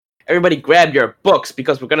Everybody grab your books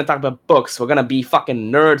because we're gonna talk about books. We're gonna be fucking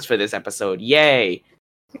nerds for this episode. Yay!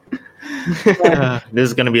 This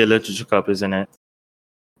is gonna be a literature cup, isn't it?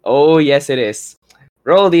 Oh yes, it is.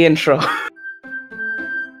 Roll the intro.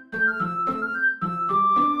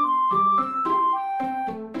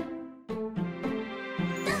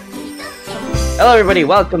 Hello, everybody.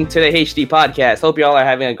 Welcome to the HD podcast. Hope you all are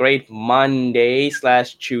having a great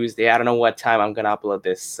Monday/Tuesday. I don't know what time I'm gonna upload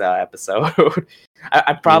this episode.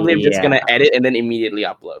 I probably am just gonna edit and then immediately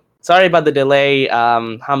upload. Sorry about the delay.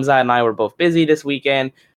 Hamza and I were both busy this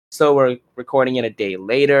weekend, so we're recording it a day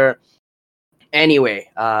later. Anyway,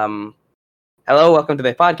 hello, welcome to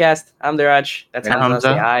the podcast. I'm Diraj. That's Hamza.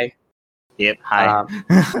 Say hi. Yep. Hi.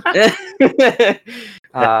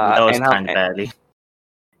 That was kind of badly.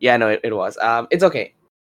 Yeah, no, it was. It's okay.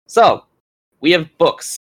 So, we have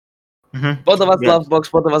books. Mm-hmm. Both of us love books.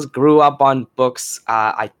 Both of us grew up on books,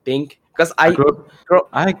 I think. Because I grew up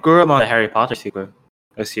on the Harry Potter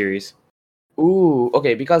series. Ooh,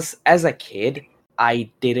 okay. Because as a kid, I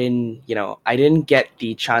didn't get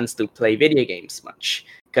the chance to play video games much.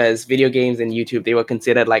 Because video games and YouTube, they were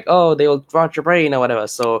considered like, oh, they will rot your brain or whatever.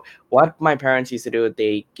 So what my parents used to do,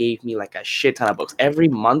 they gave me like a shit ton of books. Every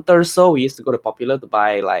month or so, we used to go to Popular to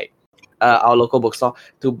buy like our local bookstore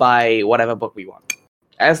to buy whatever book we want.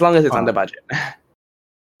 As long as it's under budget.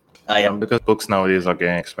 Because books nowadays are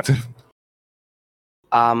getting expensive.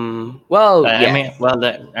 Well, yeah.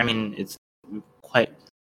 I mean, it's quite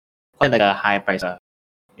like a high price.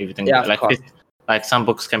 If you think like some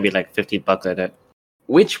books can be like $50 at it.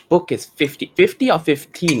 Which book is 50? 50 or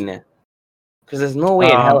 15? Because there's no way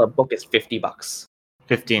in hell a book is $50.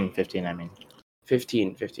 15, I mean.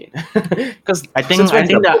 15. Because I think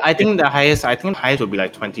the highest would be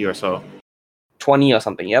like 20 or so. 20 or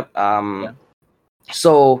something, yep.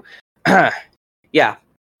 So yeah,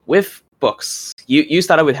 with books. You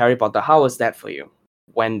started with Harry Potter. How was that for you?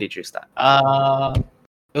 When did you start?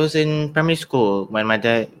 It was in primary school when my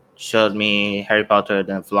dad showed me Harry Potter and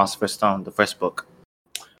the Philosopher's Stone, the first book.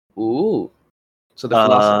 Ooh. So the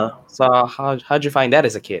philosopher. So how'd you find that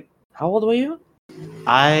as a kid? How old were you?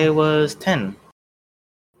 I was 10.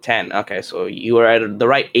 10. Okay, so you were at the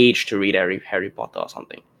right age to read Harry Potter or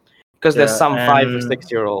something. Because there's some 5 or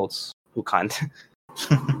 6 year olds who can't.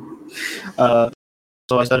 So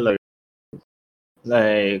I started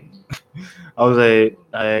like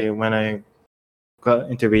when I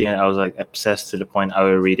got into reading, I was like obsessed to the point I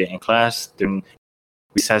would read it in class during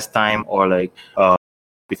recess time or like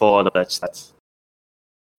before all the batch starts.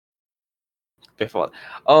 Before.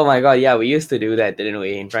 Oh my god, yeah, we used to do that, didn't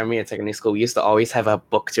we? In primary and secondary school, we used to always have a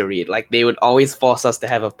book to read. Like they would always force us to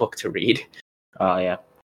have a book to read. Oh yeah.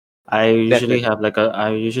 I usually have like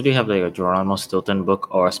a Geronimo Stilton book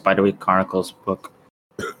or a Spiderwick Chronicles book.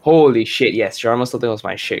 Holy shit, yes, Geronimo Stilton was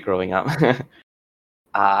my shit growing up.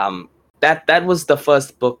 That was the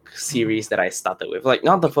first book series that I started with. Like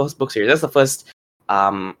not the first book series, that's the first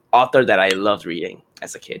author that I loved reading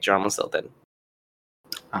as a kid, Geronimo Stilton.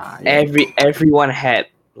 Yeah. Everyone had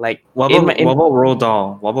like what about Roald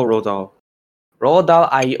Dahl? Roald Dahl,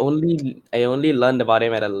 I only learned about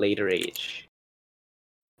him at a later age.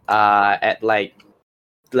 At like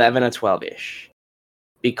 11 or 12-ish.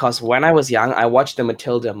 Because when I was young, I watched the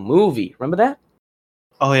Matilda movie. Remember that?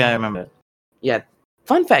 Oh yeah, I remember it. Yeah.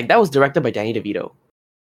 Fun fact, that was directed by Danny DeVito.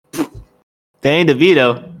 Danny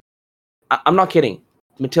DeVito? I'm not kidding.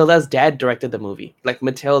 Matilda's dad directed the movie. Like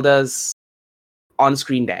Matilda's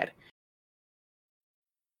on-screen dad.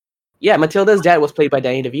 Yeah, Matilda's dad was played by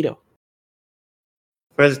Danny DeVito.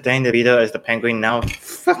 First Danny DeVito as the Penguin, now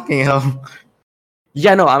fucking hell.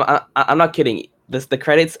 Yeah, no, I'm not kidding. The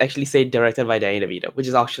credits actually say directed by Danny DeVito, which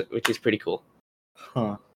is pretty cool.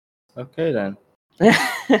 Huh. Okay then.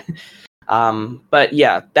 But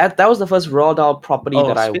yeah, that was the first Roald Dahl property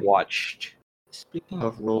that I watched. Speaking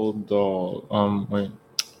of Roald Dahl, wait.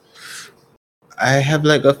 I have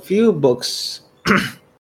like a few books.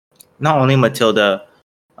 Not only Matilda,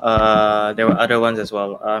 there were other ones as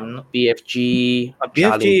well. BFG.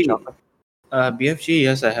 BFG.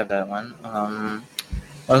 Yes, I have that one.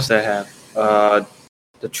 What else do I have?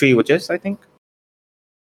 The Three Witches, I think.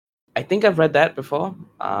 I think I've read that before.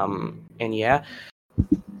 And yeah,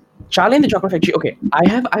 Charlie and the Chocolate Factory. Okay, I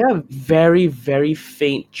have very, very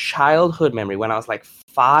faint childhood memory when I was like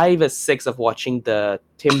 5 or 6 of watching the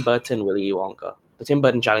Tim Burton Willy Wonka, the Tim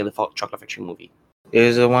Burton Charlie and the Chocolate Factory movie.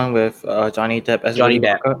 Is the one with Johnny Depp as Johnny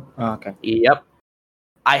Depp. Oh, okay. Yep.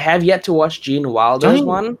 I have yet to watch Gene Wilder's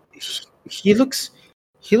one. He looks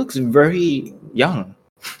very young.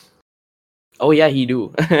 Oh yeah, he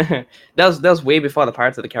do. that was way before the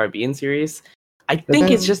Pirates of the Caribbean series. I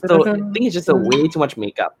think it's just a way too much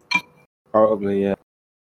makeup. Probably, yeah.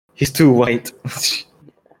 He's too white.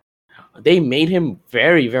 They made him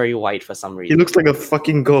very, very white for some He reason. looks like a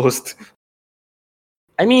fucking ghost.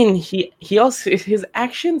 I mean, he also his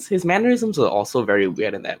actions, his mannerisms were also very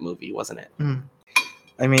weird in that movie, wasn't it?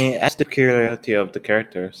 I mean, that's the peculiarity of the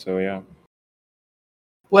character, so yeah.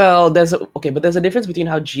 Well, there's a difference between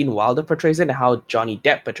how Gene Wilder portrays it and how Johnny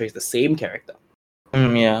Depp portrays the same character.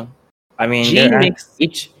 Yeah. I mean, Gene makes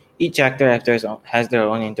each actor has their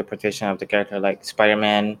own interpretation of the character, like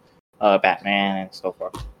Spider-Man, Batman, and so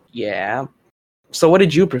forth. yeah. So, what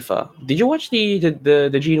did you prefer? Did you watch the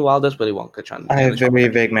Gene Wilder's Willy Wonka? I have very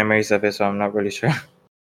vague memories of it, so I'm not really sure.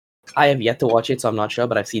 I have yet to watch it, so I'm not sure,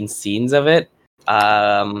 but I've seen scenes of it.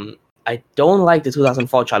 I don't like the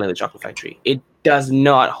 2004 Charlie and the Chocolate Factory. It does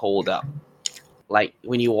not hold up, like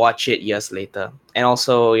when you watch it years later. And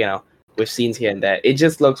also, with scenes here and there, it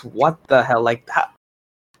just looks, what the hell? Like,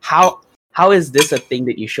 how is this a thing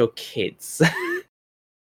that you show kids?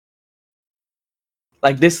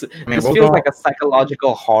 Like this feels like a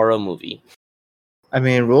psychological horror movie. I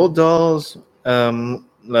mean, Roald Dahl's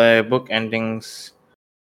like book endings.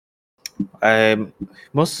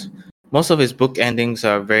 Most of his book endings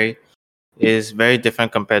are very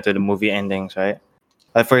different compared to the movie endings, right?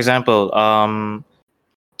 Like for example,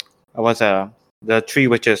 what's the Three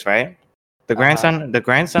Witches, right? The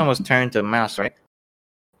grandson was turned to a mouse, right?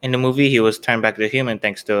 In the movie, he was turned back to human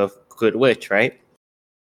thanks to a good witch, right?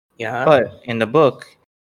 Yeah. But in the book,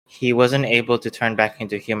 he wasn't able to turn back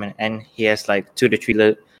into human, and he has like 2 to 3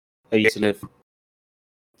 years to live.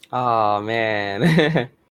 Oh man,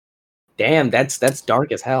 damn, that's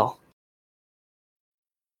dark as hell.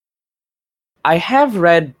 I have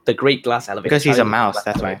read The Great Glass Elevator Because he's a mouse,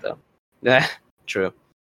 that's why. Yeah, true.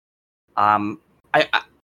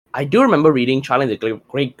 I do remember reading Charlie and the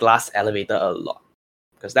Great Glass Elevator a lot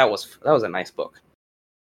because that was a nice book.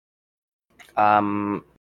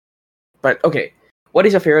 But okay, what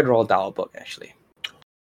is your favorite Roald Dahl book actually?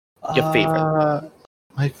 Your favorite?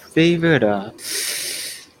 My favorite.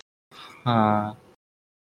 I'm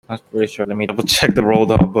not pretty sure. Let me double check the Roald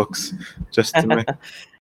Dahl books just to make.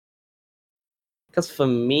 Because for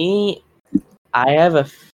me, I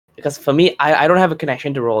don't have a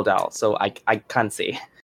connection to Roald Dahl, so I can't say.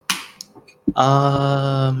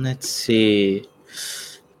 Let's see.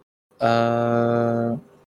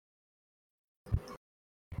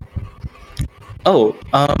 One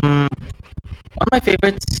of my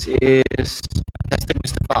favorites is Fantastic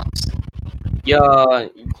Mr. Fox.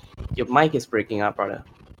 Your mic is breaking up, brother.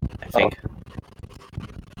 I think.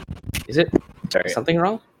 Is it? Sorry. Something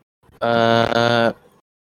wrong?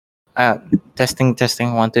 Testing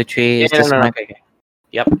 1 2 3. Yeah, Is this mic? Okay.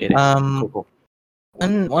 Yep, it is. Cool.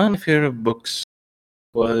 One of my favorite books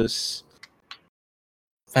was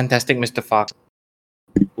Fantastic Mr. Fox.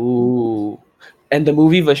 Ooh, and the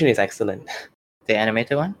movie version is excellent. The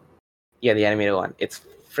animated one? Yeah, the animated one. It's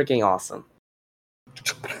freaking awesome.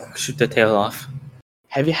 Shoot the tail off.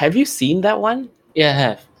 Have you seen that one? Yeah, I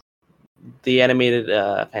have. The animated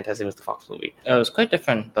Fantastic Mr. Fox movie. It was quite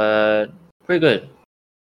different, but pretty good.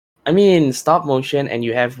 I mean, stop motion, and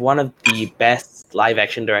you have one of the best live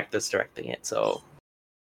action directors directing it. So,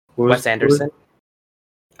 Wes Anderson.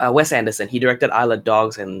 Wes Anderson. He directed Isle of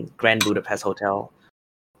Dogs and Grand Budapest Hotel.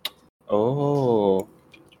 Oh.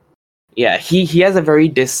 Yeah, he has a very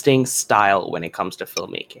distinct style when it comes to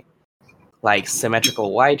filmmaking, like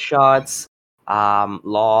symmetrical wide shots,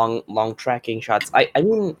 long tracking shots. I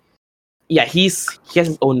mean, yeah, he has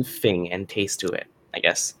his own thing and taste to it. I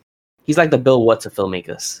guess he's like the Bill Wirtz of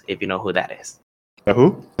filmmakers, if you know who that is.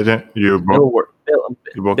 Who? Bill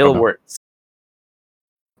Wirtz.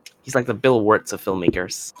 He's like the Bill Wirtz of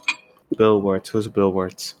filmmakers. Bill Wirtz. Who's Bill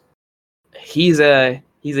Wirtz? He's a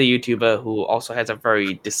YouTuber who also has a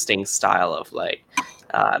very distinct style of like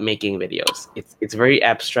making videos. It's very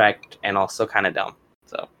abstract and also kind of dumb.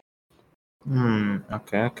 So.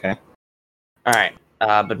 Okay. All right.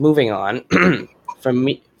 But moving on. For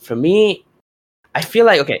me, I feel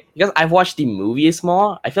like because I've watched the movies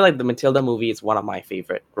more. I feel like the Matilda movie is one of my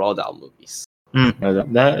favorite Roald Dahl movies.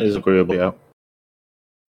 That is agreeable. Yeah.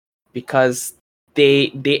 Because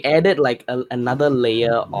they added like another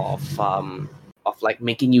layer of like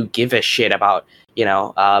making you give a shit about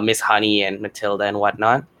Miss Honey and Matilda and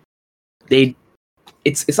whatnot.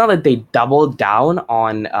 It's not that they doubled down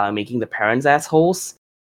on making the parents assholes.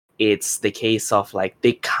 It's the case of like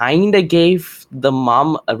they kind of gave the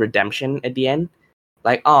mom a redemption at the end.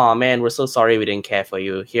 Like, oh man, we're so sorry we didn't care for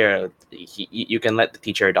you. Here, you can let the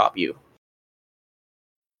teacher adopt you.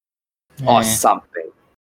 Or something.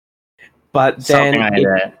 But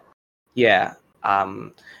then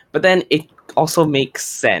but then it also makes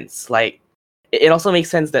sense. Like it also makes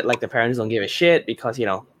sense that like the parents don't give a shit because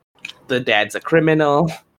the dad's a criminal.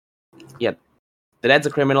 Yeah, the dad's a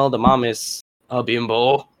criminal. The mom is a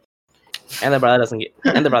bimbo, and the brother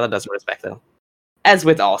doesn't respect them, as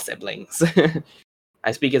with all siblings.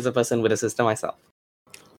 I speak as a person with a sister myself.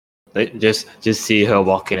 Like, just see her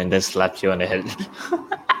walk in and then slap you on the head.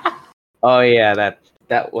 Oh yeah,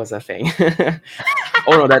 that was a thing.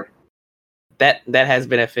 Oh no, that has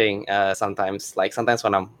been a thing. Sometimes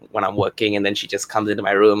when I'm working and then she just comes into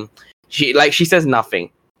my room. She says nothing.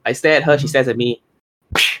 I stare at her. She stares at me,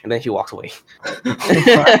 and then she walks away.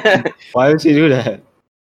 Why would she do that?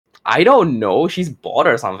 I don't know. She's bored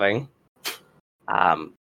or something.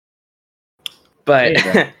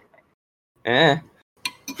 But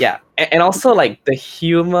yeah, and also like the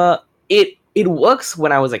humor, it works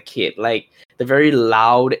when I was a kid. Like the very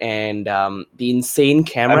loud and the insane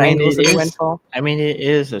camera angles that they went for. I mean, it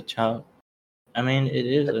is a child. I mean, it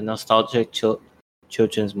is a nostalgic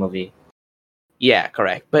children's movie. Yeah,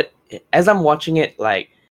 correct. But as I'm watching it, like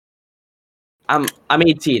I'm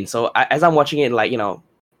 18, so as I'm watching it, like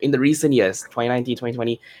in the recent years, 2019,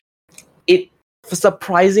 2020, it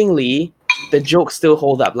surprisingly the jokes still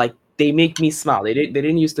hold up. Like they make me smile. They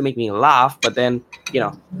didn't used to make me laugh, but then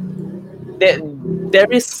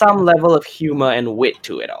there is some level of humor and wit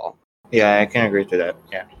to it all. Yeah, I can agree to that.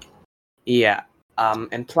 Yeah. Yeah.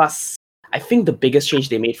 And plus, I think the biggest change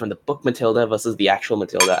they made from the book Matilda versus the actual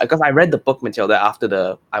Matilda, because I read the book Matilda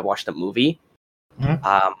after I watched the movie,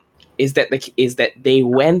 is that they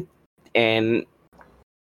went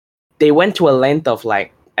to a length of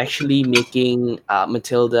like actually making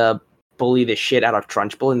Matilda bully the shit out of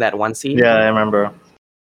Trunchbull in that one scene. Yeah, I remember.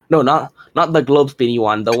 No, not the globe spinny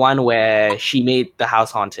one. The one where she made the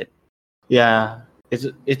house haunted. Yeah,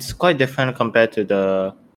 it's quite different compared to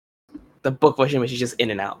the book version, where she's just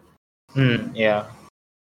in and out. Yeah.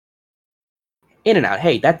 In and out.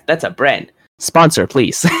 Hey, that's a brand. Sponsor,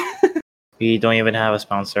 please. We don't even have a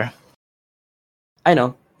sponsor. I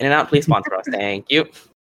know. In and out, please sponsor us. Thank you.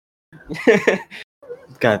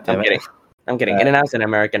 God damn it. I'm kidding. In and Out's an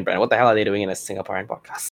American brand. What the hell are they doing in a Singaporean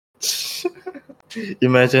podcast?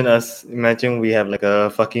 Imagine we have like a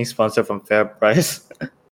fucking sponsor from FairPrice.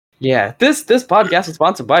 Yeah, this podcast is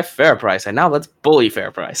sponsored by FairPrice, and now let's bully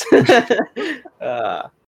FairPrice.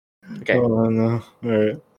 Okay. Oh no.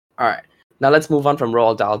 All right. Now let's move on from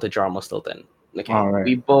Roald Dahl to Jarmo Stilton. Okay. All right.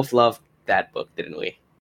 We both loved that book, didn't we?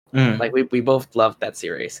 Like we both loved that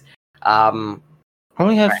series. I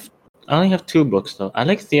only have 2 books though. I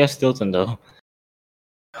like Thea Stilton though.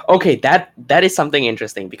 Okay, that is something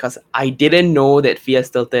interesting because I didn't know that Thea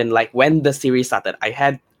Stilton, like when the series started, I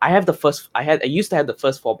used to have the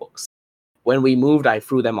first 4 books. When we moved, I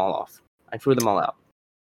threw them all off. I threw them all out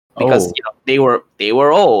because they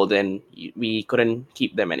were old and we couldn't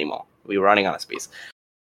keep them anymore. We were running out of space.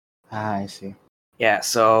 I see. Yeah,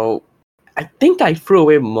 so I think I threw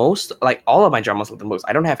away like all of my Jarmo Stilton books.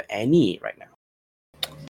 I don't have any right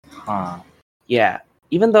now. Yeah.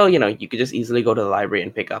 Even though you could just easily go to the library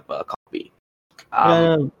and pick up a copy.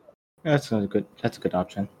 That's a good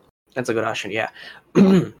option. That's a good option, yeah.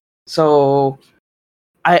 So,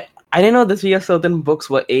 I didn't know the Thea Stilton books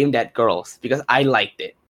were aimed at girls because I liked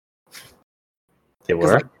it. They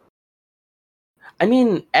were. I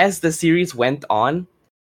mean, as the series went on,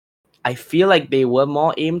 I feel like they were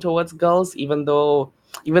more aimed towards girls, even though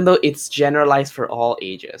it's generalized for all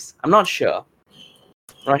ages. I'm not sure.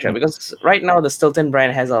 Because right now the Stilton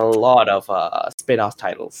brand has a lot of spin-off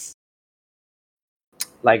titles.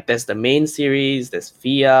 Like there's the main series, there's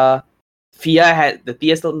Thea. The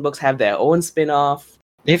Thea Stilton books have their own spin-off.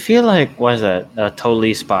 They feel like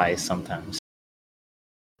Totally Spies sometimes.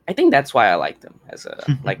 I think that's why I like them as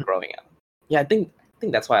like growing up. Yeah, I think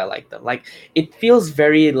that's why I like them. Like it feels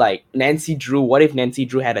very like Nancy Drew. What if Nancy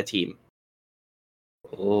Drew had a team?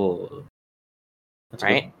 Oh,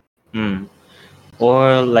 right.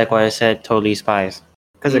 Or like what I said, Totally Spies,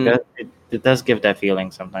 because it does give that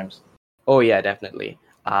feeling sometimes. Oh yeah, definitely.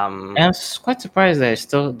 And I'm quite surprised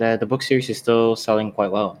that the book series is still selling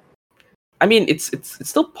quite well. I mean, it's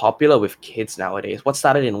still popular with kids nowadays. What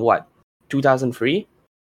started in 2003?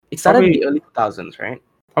 It started in the early 2000s, right?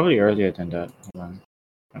 Probably earlier than that. Hold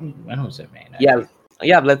on. When was it made? Yeah.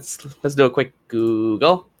 Let's do a quick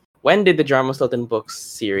Google. When did the Jarmo Stilton books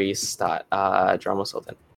series start? Jarmo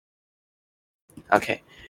Stilton. Okay,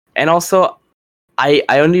 and also, I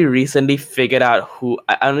only recently figured out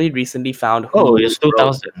I only recently found who. Oh, it was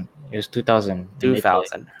 2000. It was 2000.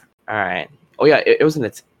 2000. All right. Oh yeah, it was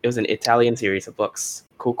an Italian series of books.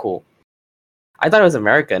 Cool. I thought it was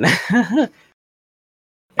American. I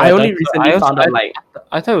only recently found out. Like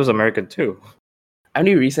I thought it was American too. I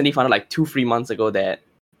only recently found out like 2-3 months ago that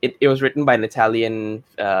it was written by an Italian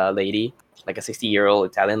lady, like a 60-year-old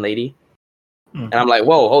Italian lady. And I'm like,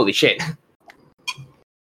 whoa, holy shit.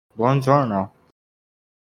 Buongiorno.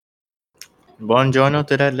 Buongiorno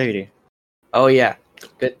to that lady. Oh yeah.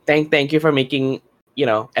 Good. Thank you for making,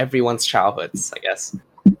 everyone's childhoods, I guess.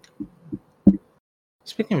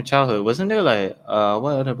 Speaking of childhood, wasn't there like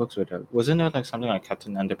what other books were there? Wasn't there like something like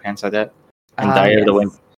Captain Underpants like that? And Diary of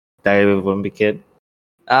the Wimpy Kid?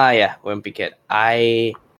 Yeah, Wimpy Kid.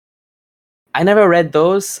 I never read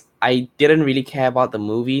those. I didn't really care about the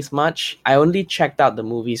movies much. I only checked out the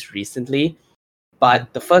movies recently.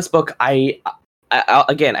 But the first book, I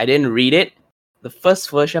again, I didn't read it. The first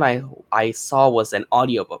version I saw was an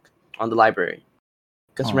audiobook on the library.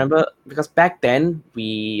 Because back then,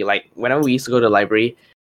 whenever we used to go to the library,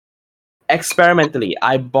 experimentally,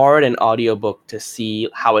 I borrowed an audiobook to see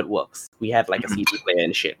how it works. We had like a CD player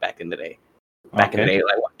and shit back in the day. Back in the day,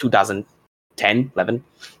 like 2010, 11.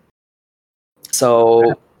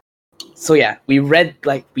 So yeah, we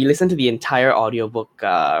listened to the entire audiobook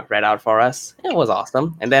read out for us. It was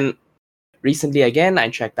awesome. And then recently again, I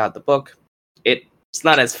checked out the book. It's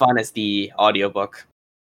not as fun as the audiobook.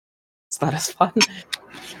 It's not as fun.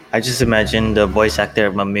 I just imagine the voice actor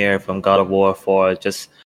of Mimir from God of War 4 just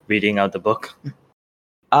reading out the book.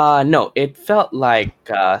 No, it felt like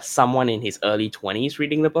someone in his early 20s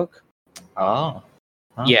reading the book. Oh.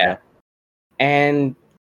 Okay. Yeah. And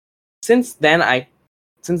since then, if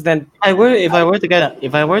I were to get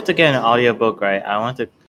an audiobook, right, I want to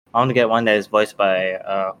get one that is voiced by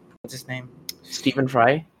what's his name? Stephen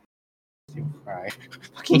Fry. Stephen Fry.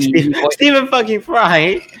 Stephen fucking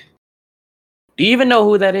Fry. Do you even know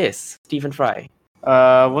who that is? Stephen Fry.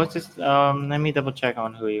 What's his let me double check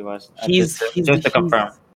on who he was. He's just to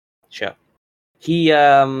confirm. Sure. He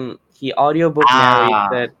audiobook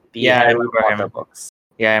narrated the Harry Potter books.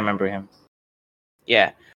 Yeah, I remember him.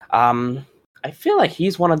 Yeah. I feel like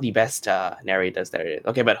he's one of the best narrators there is.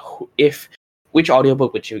 Okay, but which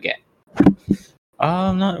audiobook would you get?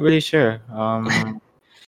 I'm not really sure.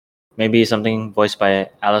 Maybe something voiced by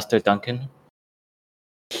Alistair Duncan.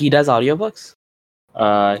 He does audiobooks?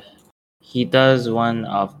 He does one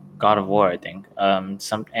of God of War, I think.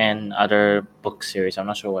 And other book series. I'm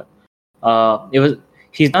not sure what.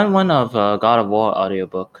 He's done one of God of War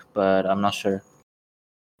audiobook, but I'm not sure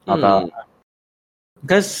about.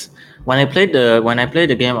 Because when I played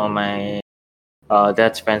the game on my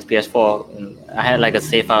dad's friend's PS4, I had like a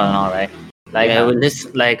save file and all, right? Like I would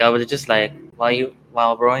just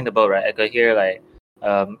while rowing the boat, right? I could hear like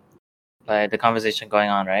the conversation going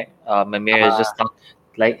on, right? Mimir is just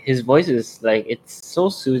like his voice is like it's so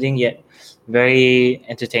soothing yet very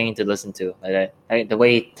entertaining to listen to. Like the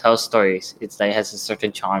way he tells stories, it's like has a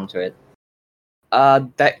certain charm to it.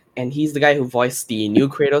 And he's the guy who voiced the new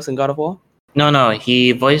Kratos in God of War? No,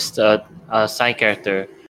 he voiced a side character.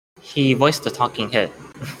 He voiced the talking head.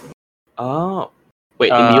 Oh,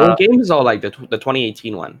 wait, in the old games or like the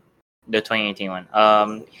 2018 one? The 2018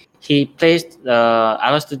 one. He plays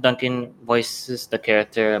Alistair Duncan voices the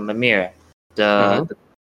character Mimir, the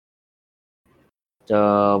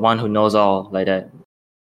one who knows all, like that.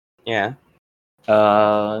 Yeah.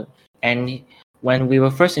 And when we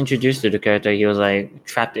were first introduced to the character, he was like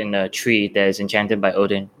trapped in a tree that is enchanted by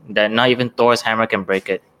Odin. That not even Thor's hammer can break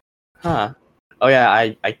it. Huh. Oh yeah,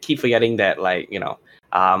 I keep forgetting that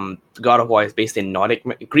God of War is based in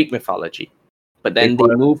Greek mythology, but then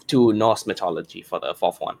they moved to Norse mythology for the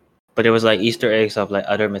fourth one. But it was like Easter eggs of like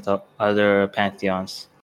other pantheons.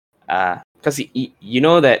 Because you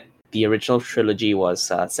know that the original trilogy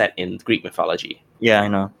was set in Greek mythology. Yeah, I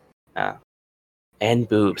know. And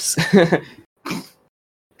boobs.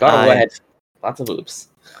 God of War had lots of boobs.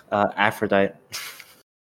 Aphrodite.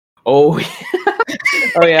 Oh,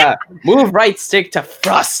 oh yeah. Move right stick to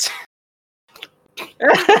thrust.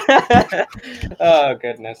 Oh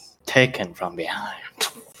goodness. Taken from behind.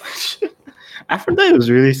 Aphrodite was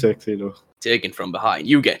really sexy though. Taken from behind,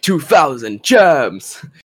 you get 2,000 gems.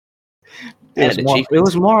 It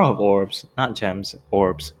was more of orbs, not gems.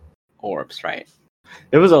 Orbs. Orbs, right?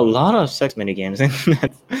 There was a lot of sex minigames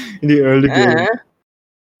in the early game.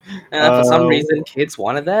 For some reason, kids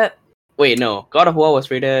wanted that. Wait, no. God of War was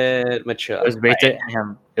rated mature. It was rated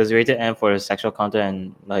M. It was rated M for sexual content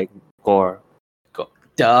and like gore.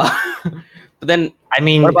 Duh. But then, I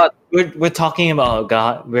mean, what about we're talking about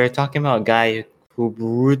God. We're talking about a guy who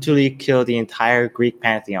brutally killed the entire Greek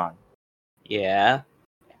pantheon. Yeah,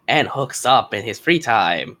 and hooks up in his free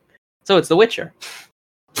time. So it's The Witcher.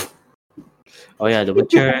 Oh yeah, The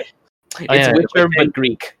Witcher. Witcher but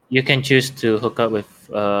Greek. You can choose to hook up with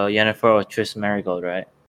Yennefer or Triss Marigold, right?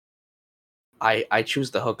 I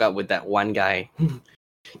choose to hook up with that one guy.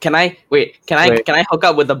 Can I hook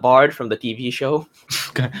up with the bard from the TV show?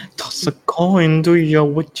 Toss a coin to your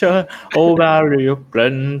witcher. Oh, value of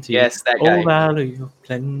plenty. Yes, that Oh, guy. value of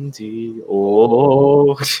plenty.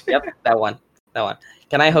 Oh. Yep, that one.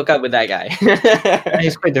 Can I hook up with that guy?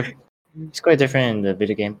 He's quite different. He's quite different in the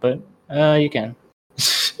video game, but you can.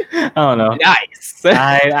 I don't know. Nice.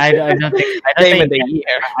 I don't think Name of the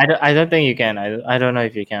year. I don't think you can. I don't know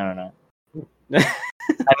if you can or not.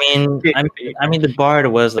 I mean the bard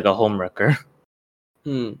was like a homewrecker.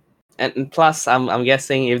 And plus, I'm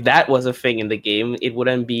guessing if that was a thing in the game, it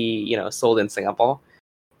wouldn't be sold in Singapore,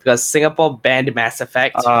 because Singapore banned Mass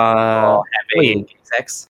Effect for having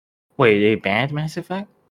sex. Wait, they banned Mass Effect?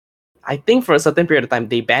 I think for a certain period of time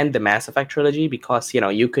they banned the Mass Effect trilogy because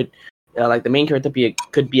you could like the main character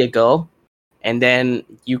could be a girl, and then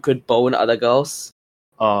you could bone other girls.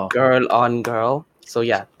 Girl on girl. So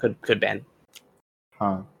yeah, could ban.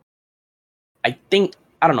 Huh. I think,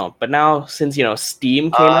 I don't know, but now since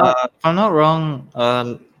Steam came out, if I'm not wrong,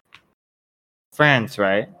 France,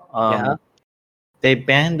 right? Yeah. They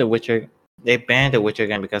banned The Witcher. They banned The Witcher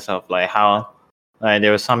game because of like how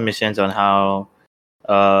there were some missions on how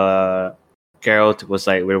Geralt was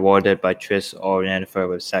like rewarded by Triss or Yennefer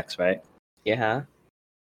with sex, right? Yeah.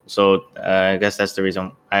 So I guess that's the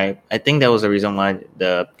reason. I think that was the reason why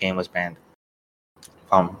the game was banned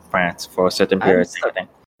from France for a certain period. I think.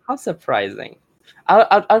 How surprising!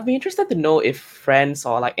 I'd be interested to know if France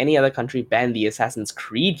or like any other country banned the Assassin's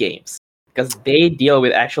Creed games, because they deal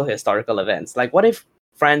with actual historical events. Like, what if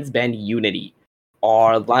France banned Unity,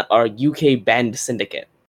 or UK banned Syndicate?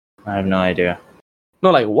 I have no idea.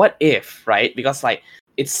 No, like, what if, right? Because like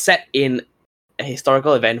it's set in a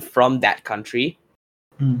historical event from that country.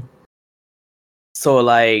 So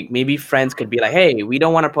like maybe France could be like, hey, we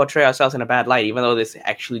don't want to portray ourselves in a bad light, even though this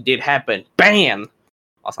actually did happen. Ban!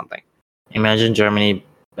 Or something. Imagine Germany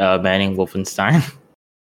banning Wolfenstein.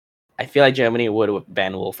 I feel like Germany would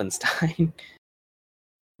ban Wolfenstein.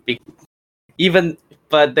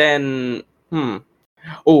 But then,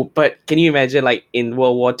 Oh, but can you imagine, like, in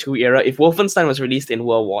World War II era, if Wolfenstein was released in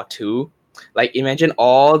World War II, like, imagine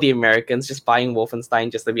all the Americans just buying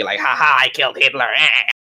Wolfenstein just to be like, haha, I killed Hitler.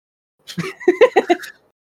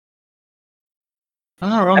 I'm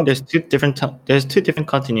not wrong. There's two different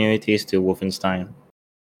continuities to Wolfenstein.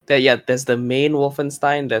 There's the main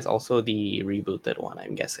Wolfenstein. There's also the rebooted one,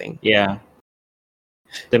 I'm guessing. Yeah.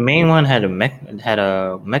 The main one had a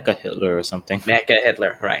Mecha Hitler or something. Mecha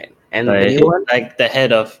Hitler, right? And like, the new one, like the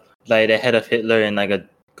head of Hitler in like a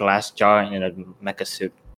glass jar in a mecha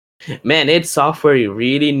suit. Man, id Software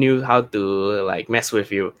really knew how to like mess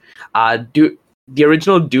with you. The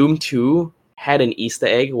original Doom 2 had an Easter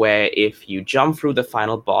egg where if you jump through the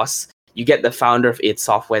final boss, you get the founder of id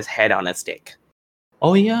Software's head on a stick.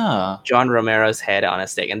 Oh yeah, John Romero's head on a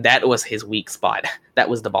stick, and that was his weak spot. That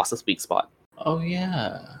was the boss's weak spot. Oh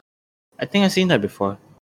yeah, I think I've seen that before.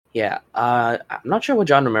 Yeah, I'm not sure what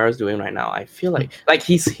John Romero's doing right now. I feel like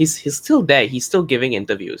he's still there. He's still giving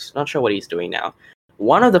interviews. Not sure what he's doing now.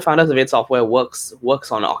 One of the founders of id Software works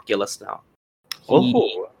on Oculus now.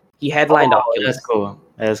 He headlined Oculus.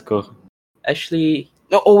 That's cool. Actually,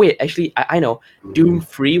 no. Oh wait, actually, I know. Doom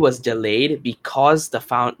 3 was delayed because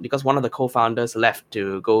one of the co-founders left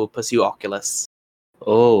to go pursue Oculus.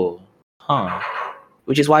 Oh, huh.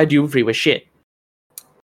 Which is why Doom 3 was shit.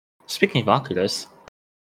 Speaking of Oculus,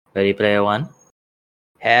 Ready Player One.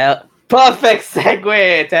 Hell, perfect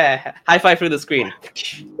segue. High five through the screen.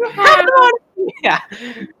 Yeah.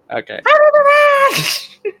 Okay.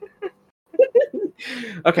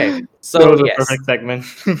 Okay. So yes. Perfect segment.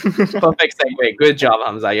 Perfect segue. Good job,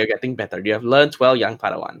 Hamza. You're getting better. You have learned well, young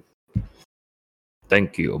Padawan.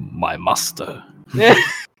 Thank you, my master.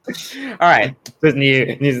 All right. This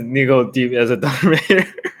need go deep as a Darth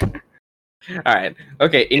Vader. All right.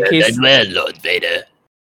 Okay. Lord Vader.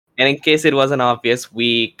 And in case it wasn't obvious,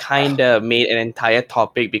 we kind of made an entire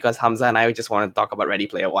topic because Hamza and I just want to talk about Ready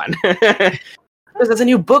Player One. Because there's a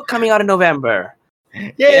new book coming out in November.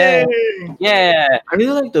 Yay! Yeah. I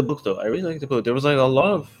really like the book though. There was like a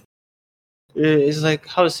lot of. It's like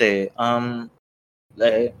how to say.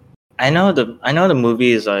 Like I know the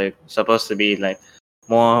movie is like supposed to be like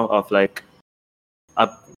more of like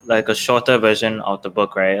a shorter version of the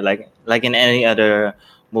book, right? Like in any other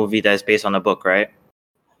movie that's based on a book, right?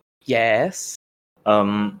 Yes.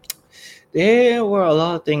 There were a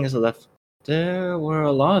lot of things left. There were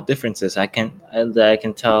a lot of differences I can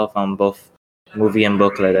tell from both movie and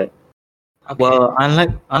book like that. Okay. Well,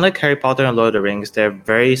 unlike Harry Potter and Lord of the Rings, there are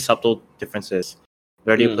very subtle differences.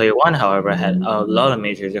 Ready Player One, however, had a lot of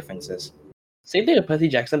major differences. Same thing with Percy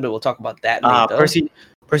Jackson, but we'll talk about that later.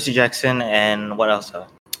 Percy Jackson and what else?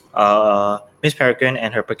 Miss Peregrine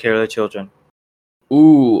and Her Peculiar Children.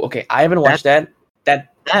 Ooh, okay. I haven't watched that.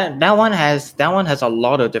 That one has a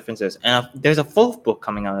lot of differences, and there's a fourth book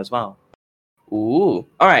coming out as well. Ooh,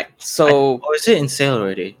 all right. So, or is it in sale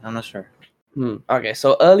already? I'm not sure. Okay,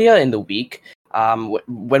 so earlier in the week,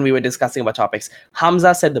 when we were discussing about topics,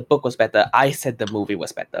 Hamza said the book was better. I said the movie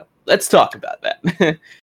was better. Let's talk about that.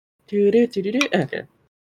 Okay.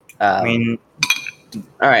 I mean,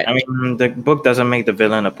 all right. I mean, the book doesn't make the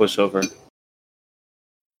villain a pushover.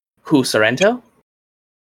 Who, Sorrento?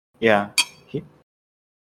 Yeah.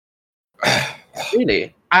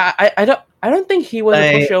 Really? I don't think he was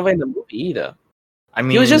a pushover in the movie either. I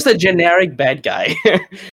mean, he was just a generic bad guy.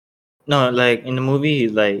 No, like in the movie,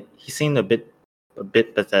 he seemed a bit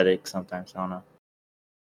pathetic sometimes. I don't know.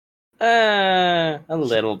 A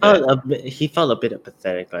little bit. He felt a bit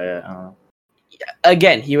pathetic. I don't know.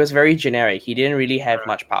 Again, he was very generic. He didn't really have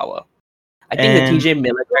much power. I think the TJ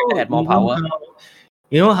Miller character had more power.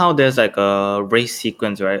 You know how there's like a race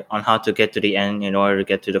sequence, right, on how to get to the end in order to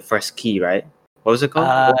get to the first key, right? What was it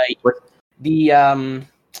called?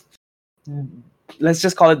 Let's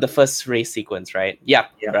just call it the first race sequence, right? Yeah.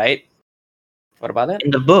 Right. What about that?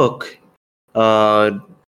 In the book,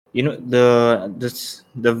 you know, the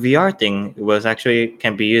VR thing was actually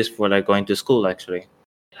can be used for like going to school actually.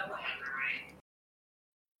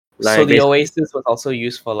 So the Oasis was also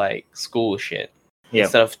used for like school shit. Yeah.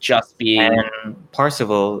 Instead of just being. And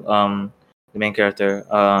Parzival, the main character,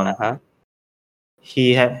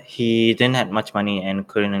 he didn't have much money and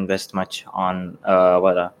couldn't invest much on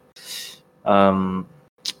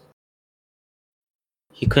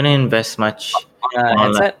he couldn't invest much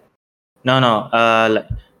on headset.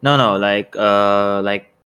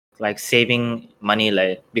 Like saving money,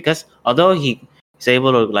 like, because although he's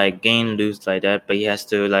able to like gain loot like that, but he has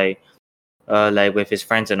to like with his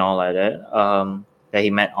friends and all like that that he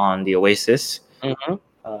met on the Oasis.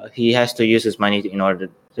 He has to use his money in order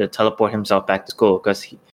to teleport himself back to school, because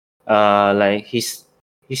he's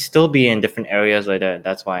still be in different areas like that.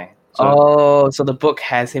 That's why. So the book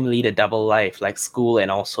has him lead a double life, like school and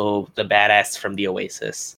also the badass from the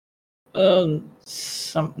Oasis.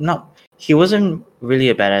 He wasn't really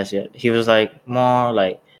a badass yet. He was like more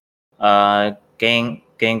like getting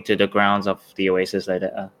to the grounds of the Oasis like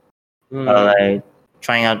that. Like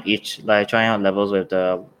trying out levels with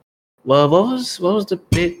the. Well, what was the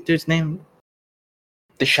big dude's name?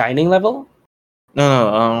 The Shining level?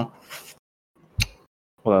 No.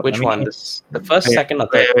 Which one? The first, second, or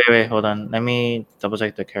third? Wait, hold on. Let me double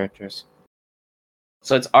check the characters.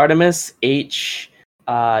 So it's Artemis, H,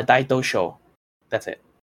 Daito Sho. That's it.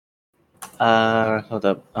 Hold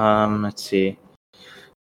up. Let's see.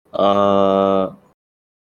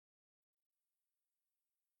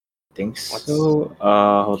 Think so.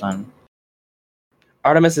 Hold on.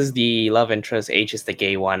 Artemis is the love interest. H is the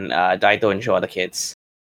gay one. Daito and Sho are the kids.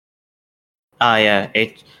 Yeah.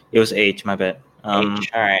 H. It was H. My bad. H. All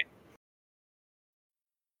right.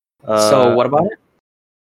 So what about it?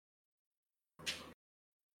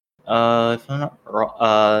 If I'm not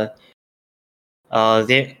wrong,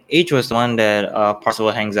 the H was the one that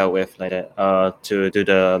Parzival hangs out with like that. To do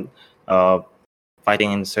the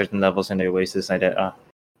fighting in certain levels in the Oasis like that.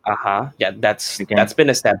 Yeah, that's been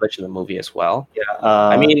established in the movie as well. Yeah.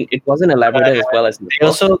 I mean, it wasn't elaborated as well as in the they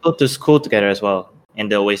also go to school together as well in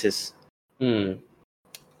the Oasis.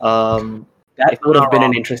 That would have been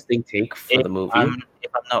an interesting take for the movie. If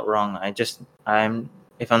I'm not wrong, if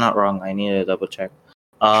I'm not wrong, I need to double check.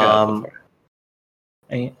 But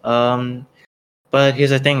here's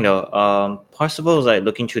the thing though. Parzival was like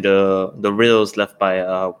looking through the riddles left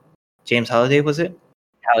by James Halliday, was it?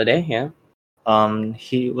 Halliday, yeah.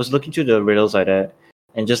 He was looking through the riddles like that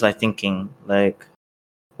and just like thinking like,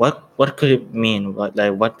 what could it mean?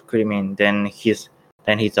 What could it mean? Then he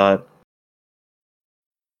thought.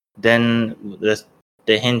 Then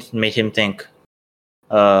the hint made him think.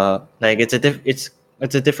 Like it's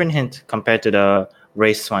a different hint compared to the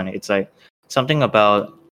race one. It's like something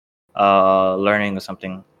about learning or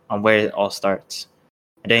something on where it all starts.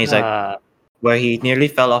 And then he's like, where he nearly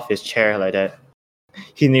fell off his chair like that.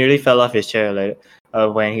 He nearly fell off his chair like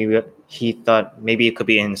when he thought maybe it could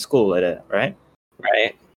be in school like that, right?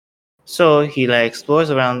 Right. So he like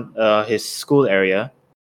explores around his school area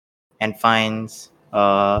and finds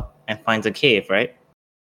a cave, right?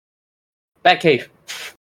 Bat cave.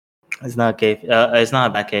 It's not a cave. It's not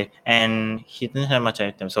a bat cave, and he didn't have much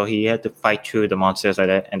item, so he had to fight through the monsters like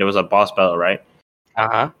that. And there was a boss battle, right?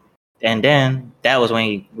 And then that was when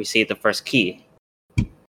we received the first key.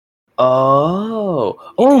 Oh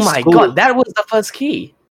my School. god, that was the first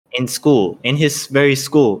key. In school, in his very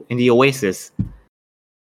school, in the Oasis,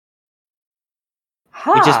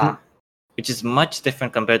 Huh. which is much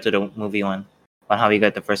different compared to the movie one on how he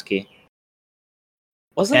got the first key.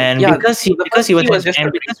 And because he was just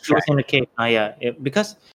and because he was in the cave,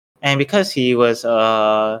 because he was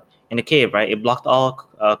in the cave, right? It blocked all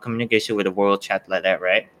communication with the world chat like that,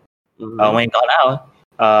 right? When he got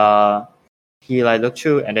out, he like looked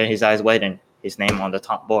through, and then his eyes widened. His name on the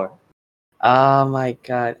top board. Oh my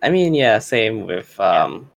god. I mean, yeah, same with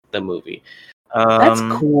the movie. That's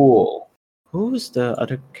cool. Who's the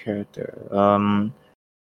other character?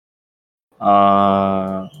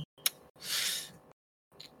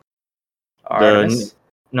 Artemis?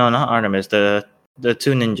 No, not Artemis. The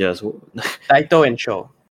two ninjas. Daito and Sho.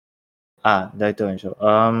 Daito and Sho.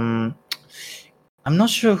 I'm not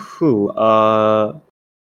sure who. I'm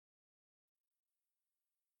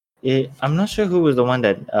not sure who was the one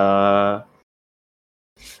that.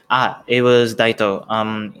 It was Daito.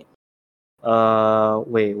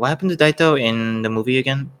 Wait, what happened to Daito in the movie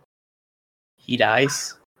again? He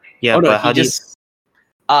dies. Yeah, no, but how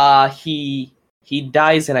he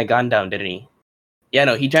dies in a Gundam, didn't he? Yeah,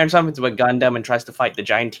 no, he turns himself into a Gundam and tries to fight the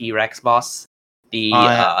giant T-Rex boss. The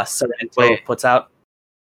Sorrento puts out.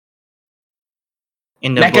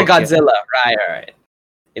 In the Mechagodzilla, right.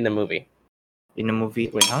 In the movie.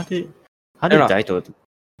 Wait, how did Daito?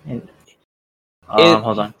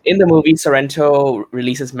 Hold on. In the movie, Sorrento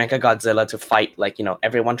releases Mechagodzilla to fight,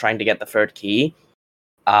 everyone trying to get the third key.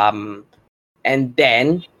 And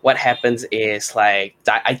then what happens is, I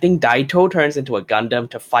think Daito turns into a Gundam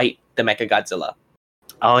to fight the Mechagodzilla.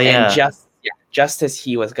 Oh yeah. And just as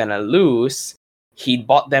he was gonna lose, he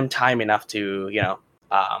bought them time enough to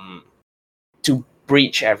to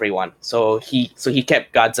breach everyone. So he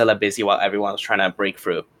kept Godzilla busy while everyone was trying to break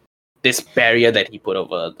through this barrier that he put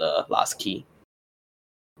over the last key.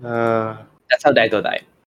 That's how Daito died.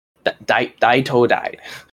 Daito died.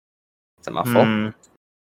 It's a mouthful. I'm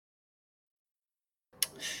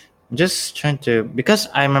just trying to, because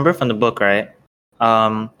I remember from the book, right?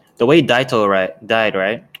 The way Daito died,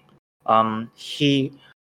 right? He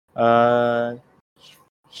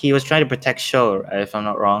was trying to protect Sho, if I'm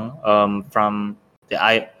not wrong, from the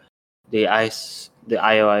IOIs,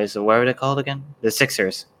 or what are they called again? The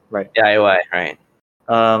Sixers, right? The IOI, right?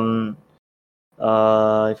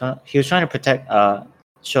 He was trying to protect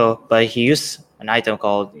Sho, but he used an item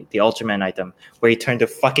called the Ultraman item, where he turned to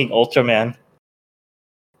fucking Ultraman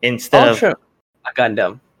instead of a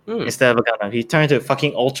Gundam. Instead of a Gundam, he turned to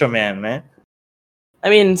fucking Ultraman, man. I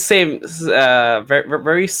mean, same, very,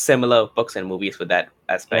 very similar books and movies with that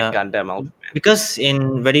aspect. Yeah. Gundam, Ultraman. Because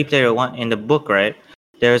in Ready Player One, in the book, right,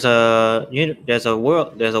 there's a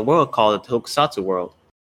world called the Tokusatsu world,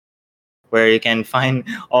 where you can find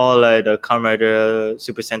all the Kamen Rider,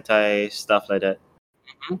 Super Sentai stuff like that.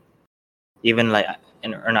 Mm-hmm. Even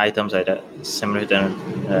earn items like that, similar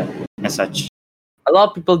to and such. A lot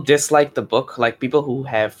of people dislike the book, like people who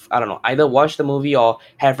have, I don't know, either watched the movie or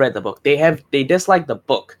have read the book. They dislike the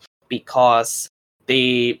book because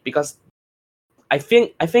I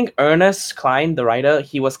think Ernest Cline, the writer,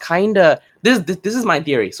 he was kind of this is my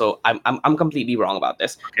theory, so I'm completely wrong about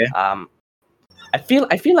this. Okay. I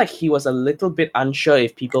feel like he was a little bit unsure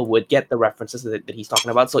if people would get the references that he's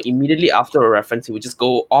talking about. So immediately after a reference, he would just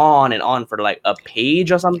go on and on for a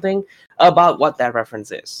page or something about what that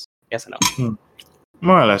reference is. Yes or no?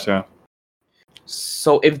 More or less, yeah.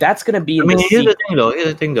 So if that's gonna be, here's the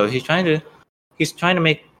thing though. He's trying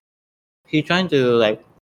to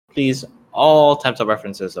please all types of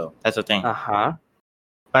references though. That's the thing.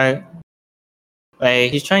 Right.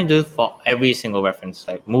 He's trying to do for every single reference,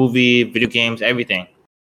 like movie, video games, everything.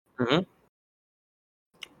 Mm-hmm.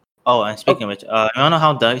 Oh, and speaking of which, you wanna know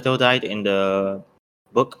how Daito died in the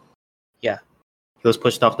book? Yeah. He was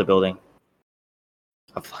pushed off the building.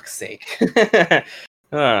 For fuck's sake.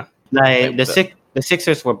 The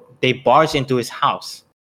Sixers they barged into his house.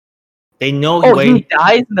 They know he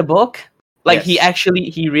dies in the book? Yes.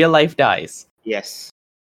 He real life dies? Yes.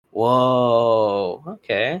 Whoa.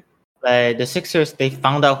 Okay. The Sixers, they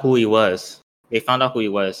found out who he was. And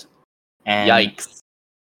yikes.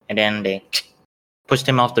 And then they pushed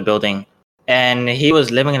him off the building. And he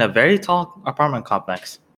was living in a very tall apartment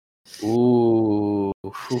complex. Ooh.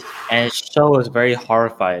 And Sho was very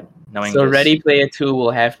horrified knowing so this. Ready Player 2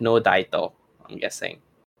 will have no Daito, I'm guessing.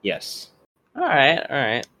 Yes.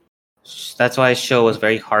 Alright. That's why Sho was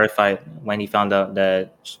very horrified when he found out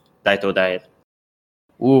that Daito died.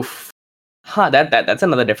 Oof. That's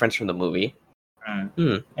another difference from the movie.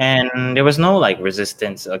 And there was no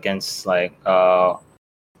resistance against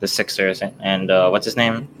the Sixers and what's his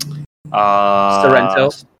name? Sorrento.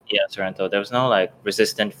 Yeah, Sorrento. There was no like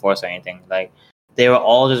resistant force or anything. Like they were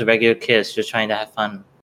all just regular kids just trying to have fun.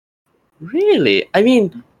 Really? I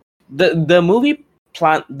mean, the movie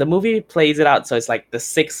plays it out so it's like the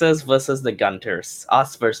Sixers versus the Gunters,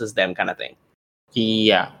 us versus them kind of thing.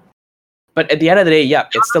 Yeah. But at the end of the day, yeah,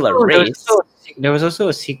 it's still a race. There was also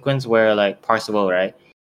a sequence where like Parzival, right?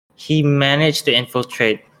 He managed to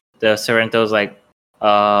infiltrate the Sorrento's like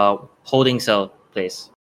holding cell place.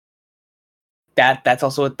 That's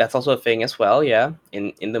also a thing as well, yeah.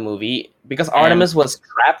 In the movie, because Artemis was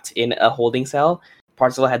trapped in a holding cell,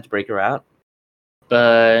 Parzival had to break her out.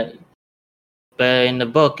 But in the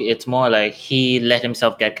book, it's more like he let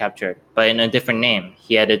himself get captured, but in a different name.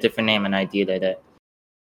 He had a different name and ID like that.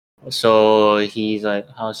 So he's like,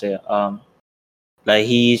 how to say, like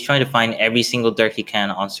he's trying to find every single dirt he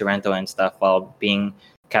can on Sorrento and stuff while being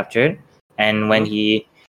captured. And when he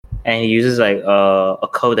uses like a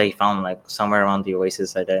code that he found like somewhere around the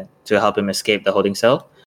Oasis like that to help him escape the holding cell,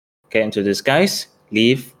 get into disguise,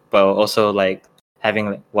 leave, but also like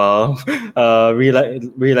having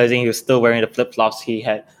realizing he was still wearing the flip flops he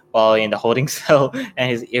had while in the holding cell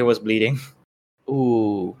and his ear was bleeding.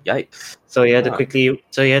 Ooh, yikes! So he had to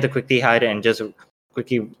quickly hide and just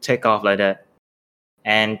quickly take off like that,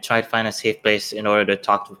 and try to find a safe place in order to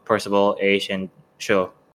talk to Percival, Ace, and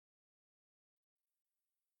Sho.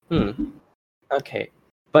 Okay,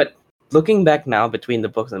 but looking back now between the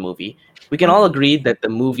books and the movie, we can all agree that the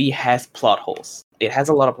movie has plot holes. It has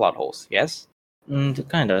a lot of plot holes. Yes. It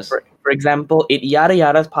kind of. For example, it yada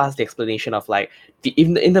yada past the explanation of like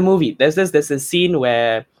in the movie. There's this scene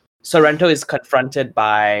where Sorrento is confronted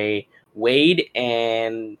by Wade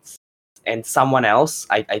and someone else.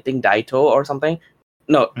 I think Daito or something.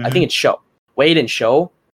 No, I think it's Sho. Wade and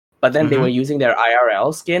Sho, but then they were using their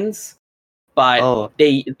IRL skins. But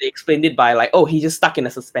they explained it by like, oh, he just stuck in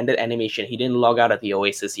a suspended animation. He didn't log out of the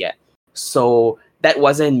Oasis yet. So that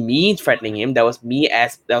wasn't me threatening him. That was me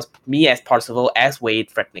as Parzival as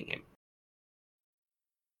Wade threatening him.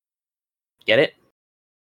 Get it?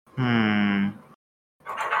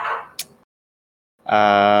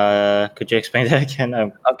 Could you explain that again?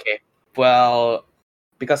 Okay. Well,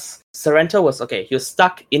 because Sorrento was he was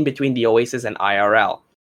stuck in between the Oasis and IRL,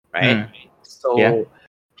 right? So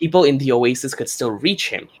people in the Oasis could still reach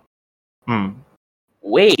him.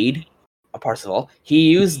 Wade, Parzival, he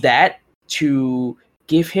used that to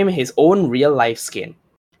give him his own real life skin,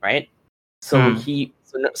 right? So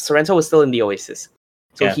Sorrento was still in the Oasis.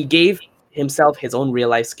 So he gave himself his own real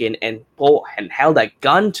life skin and held a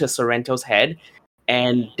gun to Sorrento's head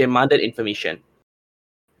and demanded information.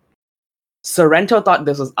 Sorrento thought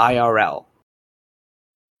this was IRL.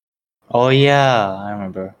 Oh yeah, I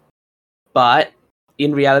remember. But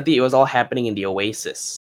in reality, it was all happening in the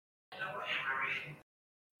Oasis.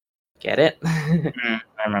 Get it? I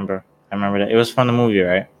remember that. It was from the movie,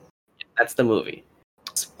 right? That's the movie.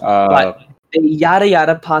 But they yada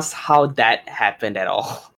yada past how that happened at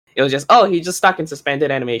all. It was just, he just stuck in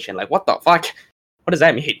suspended animation. Like, what the fuck? What does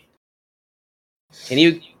that mean? Can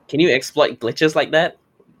you exploit glitches like that?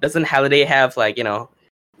 Doesn't Halliday have like,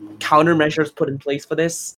 countermeasures put in place for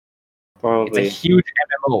this? Probably. It's a huge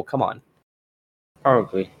MMO. Come on.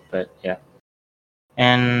 Probably, but yeah.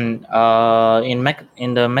 And in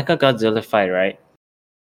the Mechagodzilla fight, right?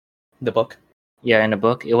 The book. Yeah, in the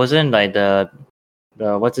book, it wasn't like the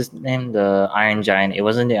what's his name, the Iron Giant. It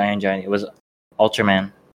wasn't the Iron Giant. It was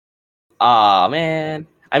Ultraman. Ah, man.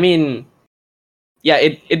 I mean, yeah,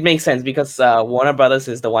 it makes sense because Warner Brothers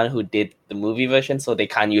is the one who did the movie version, so they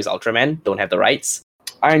can't use Ultraman. Don't have the rights.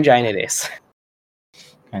 Iron Giant it is.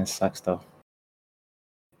 Kind of sucks though.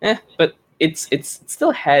 But it's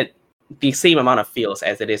still had the same amount of feels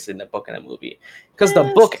as it is in the book and the movie. Because the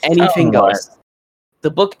book, anything goes. The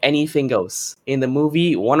book, anything goes. In the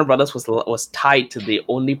movie, Warner Brothers was tied to the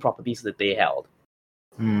only properties that they held.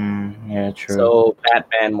 Yeah, true. So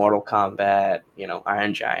Batman, Mortal Kombat,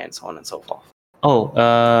 Iron Giant, so on and so forth.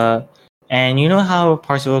 Oh, and you know how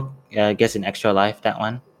Parzival gets an extra life? That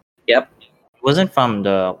one. Yep. It wasn't from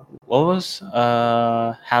what was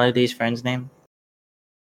Halliday's friend's name?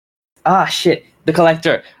 Ah, shit. The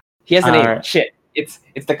Collector. He has a name. Shit. It's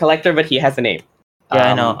the Collector, but he has a name.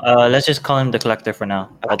 Yeah, I know. Let's just call him the Collector for now.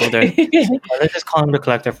 Although let's just call him the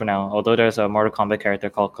Collector for now. Although there's a Mortal Kombat character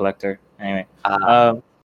called Collector. Anyway.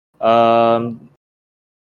 The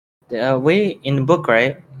way in the book,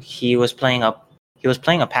 right? He was playing a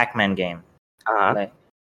Pac-Man game. Like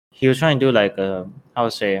he was trying to do like I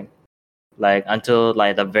would say, like until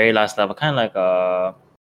like the very last level, kind of like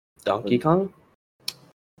Donkey Kong.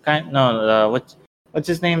 What What's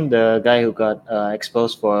his name? The guy who got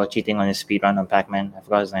exposed for cheating on his speedrun on Pac-Man. I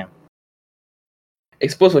forgot his name.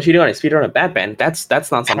 Exposed for cheating on a speedrun of Batman. That's not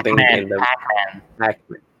something in the Pac-Man.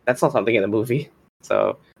 That's not something in the movie.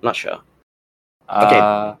 So not sure.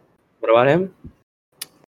 Uh, What about him?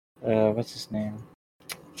 What's his name?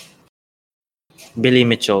 Billy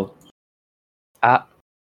Mitchell. That's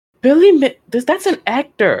an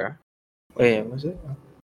actor. Wait, was it?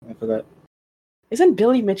 I forgot. Isn't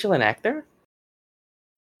Billy Mitchell an actor?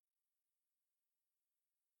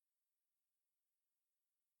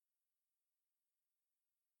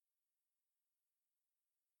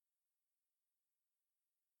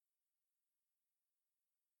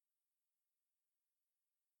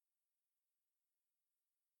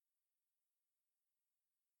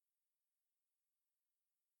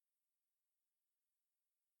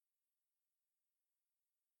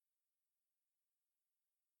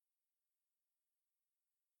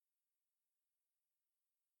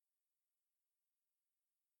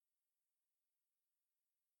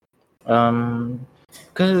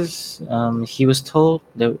 Because he was told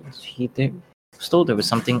there was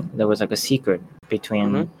something, there was like a secret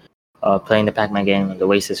between playing the Pac-Man game and the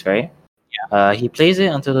Oasis, right? Yeah. He plays it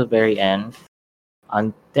until the very end,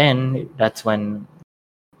 and then that's when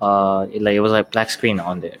it was like black screen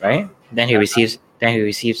on it, right? Then he receives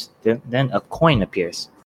then a coin appears.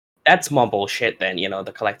 That's more bullshit than,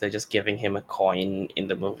 the collector just giving him a coin in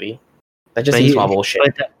the movie. That just seems more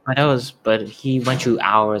bullshit. But he went through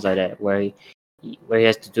hours like that where he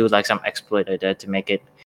has to do like some exploit like that to make it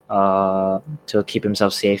to keep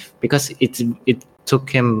himself safe, because it took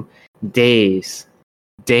him days,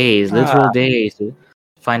 literal days to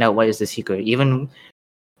find out what is the secret. Even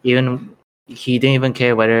he didn't even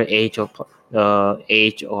care whether Age or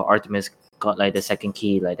Artemis got like the second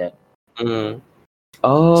key like that.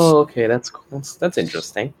 Oh, okay, that's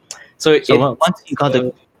interesting. So once he got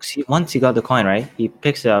the coin, right, he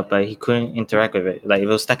picks it up, but he couldn't interact with it. Like it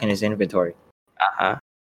was stuck in his inventory.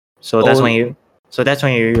 So that's when you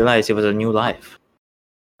realize it was a new life.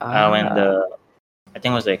 When I think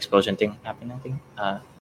it was the explosion thing happened. I think I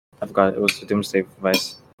forgot, it was the Doomsday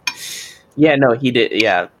device. Yeah, no, he did.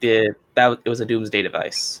 Yeah, it was a Doomsday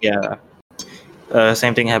device. Yeah.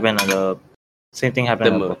 Same thing happened in the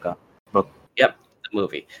book. Yep, the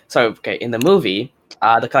movie. So okay, in the movie,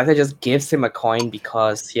 the collector just gives him a coin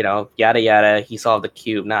because yada yada. He solved the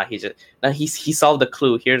cube. He solved the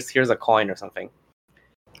clue. Here's a coin or something.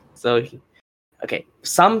 So,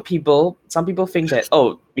 some people think that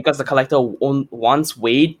because the collector wants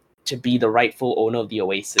Wade to be the rightful owner of the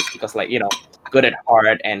Oasis because good at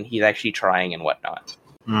heart and he's actually trying and whatnot.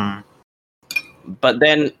 But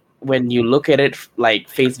then when you look at it like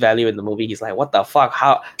face value in the movie, he's like, what the fuck?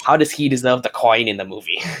 How does he deserve the coin in the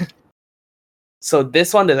movie? So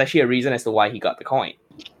this one, there's actually a reason as to why he got the coin.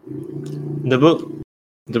 The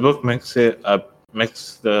book makes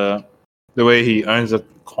the way he earns the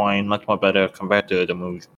coin much more better compared to the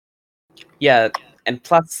movie. Yeah, and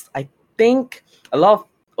plus I think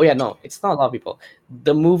it's not a lot of people.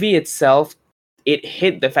 The movie itself, it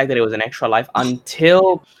hid the fact that it was an extra life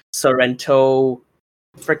until Sorrento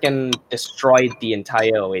freaking destroyed the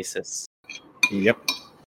entire Oasis. Yep.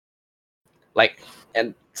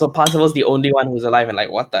 And so Parsifal's the only one who's alive, and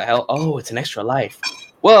what the hell? Oh, it's an extra life.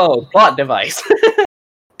 Whoa, plot device.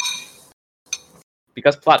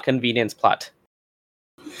 Because plot convenience plot.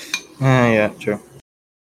 Yeah, true.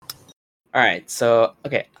 All right, so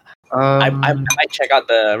okay. I might check out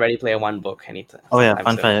the Ready Player One book anytime. Oh yeah,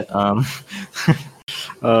 fun fact.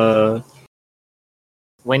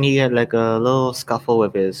 When he had like a little scuffle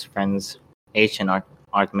with his friends H and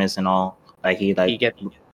Artemis and all, he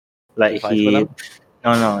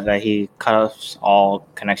cut off all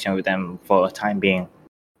connection with them for a time being.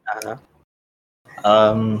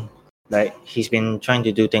 He's been trying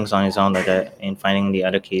to do things on his own like that, in finding the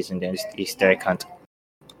other keys and then Easter egg hunt.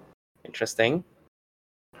 Interesting.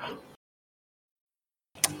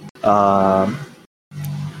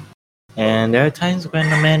 And there are times when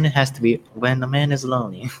the man is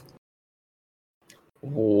lonely.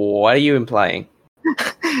 What are you implying?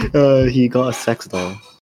 He got a sex doll.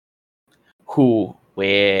 Who?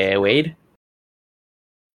 Wade?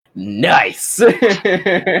 Nice!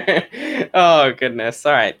 Oh, goodness.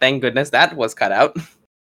 All right. Thank goodness that was cut out.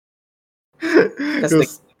 Think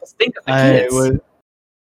of the kids.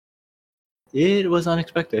 It was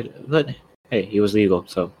unexpected, but hey, he was legal,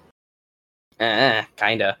 so.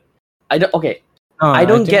 Kinda. I don't. Okay. No, I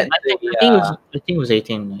don't get. I think it was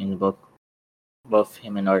 18 in the book. Both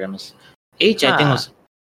him and Artemis. H, I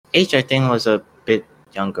think was a bit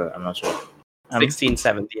younger. I'm not sure. 16,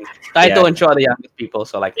 17. I don't show the youngest people,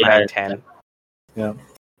 so 9, 10. Yeah.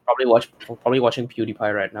 Probably watching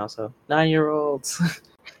PewDiePie right now. So 9-year-olds.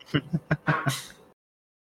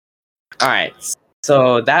 All right.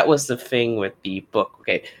 So that was the thing with the book.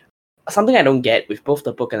 Okay. Something I don't get with both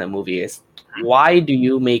the book and the movie is why do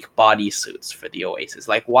you make bodysuits for the Oasis?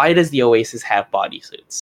 Like, why does the Oasis have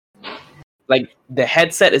bodysuits? Like, the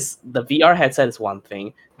VR headset is one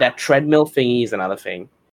thing. That treadmill thingy is another thing.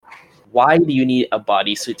 Why do you need a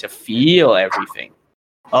bodysuit to feel everything?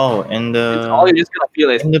 Oh, and All you're just gonna feel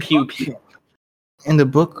is pew pew. In the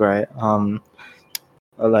book, right?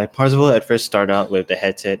 Like Parzival at first started out with the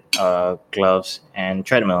headset, gloves, and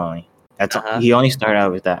treadmill only. He only started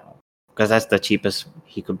out with that because that's the cheapest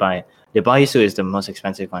he could buy. The bodysuit is the most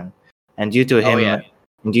expensive one, and due to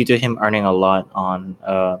him earning a lot on,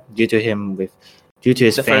 due to his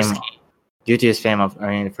fame of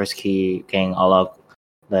earning the first key, getting all of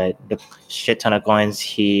the shit ton of coins,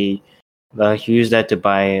 he used that to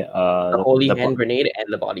buy the Holy Hand Grenade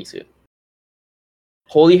and the bodysuit.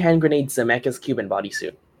 Holy Hand Grenade, Zemeckis Cube, and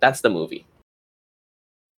bodysuit. That's the movie.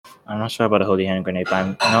 I'm not sure about the Holy Hand Grenade,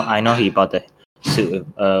 but I know he bought the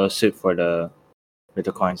suit for the with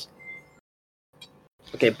the coins.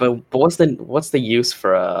 Okay, but what's the use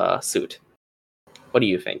for a suit? What do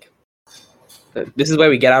you think? This is where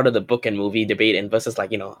we get out of the book and movie debate and versus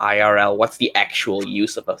IRL. What's the actual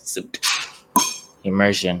use of a suit?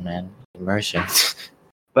 Immersion, man. Immersion.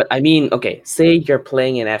 But I mean, okay, say you're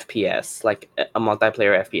playing an FPS, like a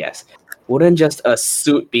multiplayer FPS. Wouldn't just a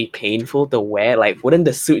suit be painful to wear? Like, wouldn't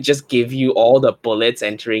the suit just give you all the bullets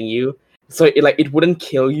entering you? So it wouldn't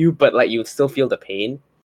kill you, but like you'd still feel the pain?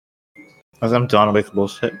 Was I'm John Wick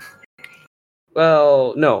bullshit?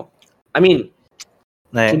 Well, no. I mean,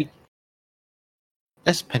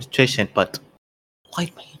 that's penetration, but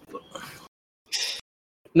quite painful.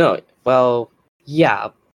 No, well, yeah,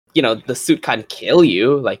 the suit can't kill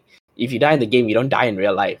you. Like, if you die in the game, you don't die in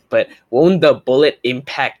real life. But won't the bullet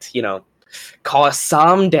impact, cause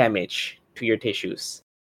some damage to your tissues?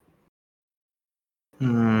 You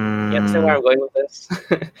understand where I'm going with this?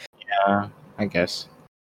 Yeah, I guess.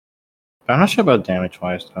 But I'm not sure about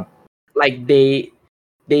damage-wise, though. Like, they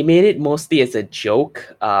made it mostly as a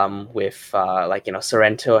joke, with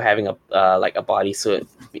Sorrento having a bodysuit.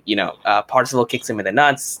 Parzival kicks him in the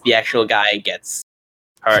nuts. The actual guy gets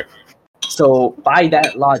hurt. So by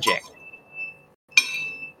that logic,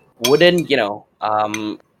 wouldn't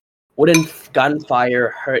gunfire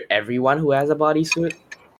hurt everyone who has a bodysuit?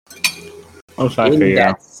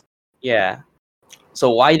 Yeah.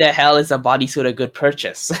 So why the hell is a bodysuit a good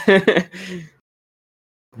purchase? I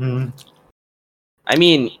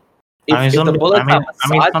mean, if the bullets are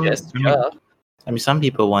massages, some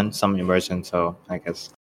people want some immersion, so I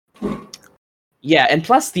guess. Yeah, and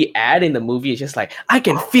plus the ad in the movie is just like, I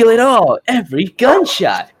can feel it all, every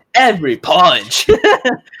gunshot, every punch.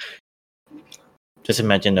 Just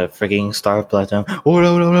imagine the freaking Star of Platinum. Oh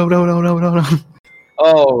no.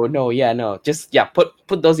 Oh no. Just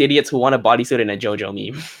put those idiots who want a bodysuit in a JoJo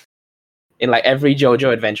meme. In like every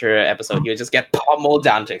JoJo Adventure episode, you'll just get pummeled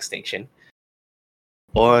down to extinction.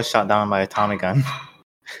 Or shot down by a Tommy gun.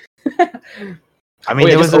 I mean,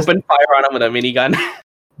 there was open fire on him with a minigun.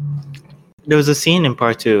 There was a scene in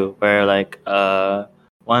part 2 where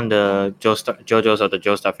one of the JoJo's of the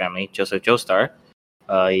Joestar family, Joseph Joestar,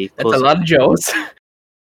 that's a lot of Joes.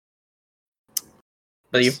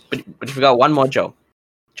 But you forgot one more Joe.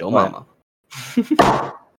 Joe Mama.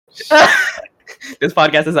 This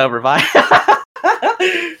podcast is over. Bye.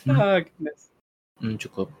 Oh goodness.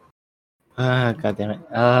 God damn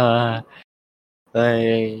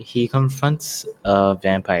it. He confronts a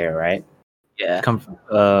vampire, right? Yeah.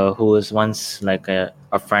 Who was once like a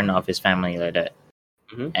friend of his family, like that,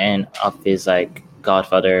 and of his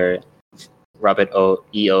godfather, Robert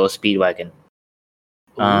E.O. Speedwagon.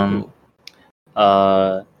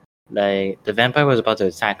 The vampire was about to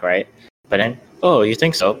attack, right? But then, oh, you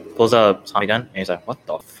think so? Pulls out a Tommy gun, and he's like, "What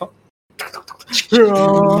the fuck?"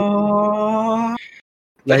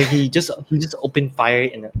 He just opened fire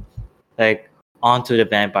onto the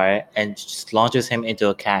vampire and just launches him into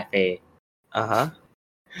a cafe.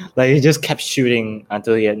 He just kept shooting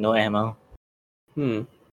until he had no ammo. And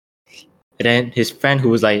then his friend who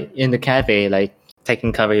was in the cafe,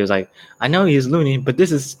 taking cover, he was like, "I know he's loony, but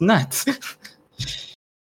this is nuts."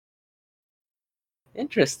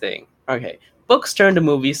 Interesting. Okay. Books turn to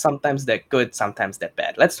movies. Sometimes they're good, sometimes they're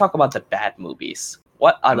bad. Let's talk about the bad movies.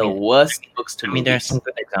 What are the worst books to movies? There are some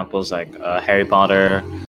good examples like Harry Potter,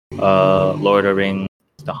 Lord of the Rings,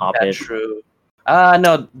 The Hobbit. That's true.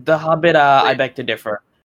 No, The Hobbit, I beg to differ.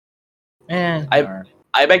 I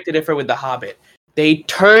beg to differ with The Hobbit. They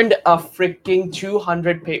turned a freaking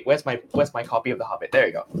 200 page. Where's my copy of The Hobbit? There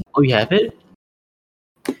you go. Oh, you have it?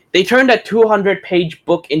 They turned a 200-page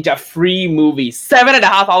book into 3 movies.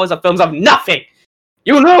 7.5 hours of films of nothing.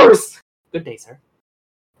 You lose. Good day, sir.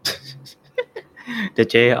 The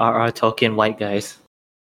J.R.R. Tolkien white guys.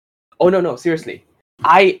 Oh no, seriously.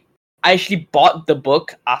 I actually bought the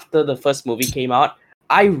book after the first movie came out.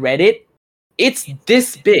 I read it. It's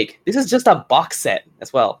this big. This is just a box set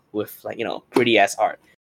as well with pretty ass art.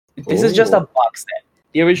 This is just a box set.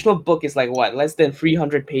 The original book is like less than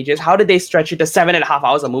 300 pages. How did they stretch it to 7.5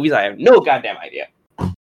 hours of movies? I have no goddamn idea.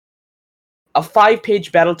 A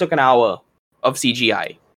 5-page battle took an hour of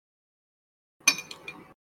CGI.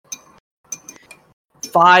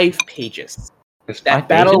 5 pages. The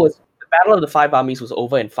battle of the 5 armies was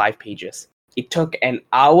over in 5 pages. It took an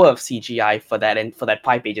hour of CGI for that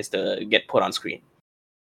 5 pages to get put on screen.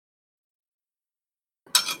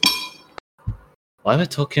 Why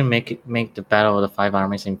would Tolkien make the Battle of the 5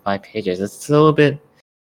 Armies in 5 pages? It's a little bit.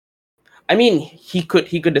 I mean, he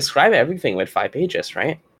could describe everything with 5 pages,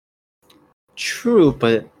 right? True,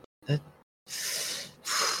 but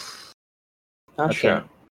Not sure.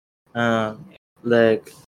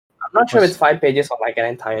 Like I'm not sure if it's 5 pages or like an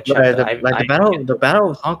entire chapter. The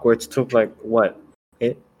Battle of Hogwarts took like what?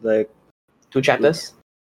 2 chapters?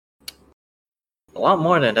 A lot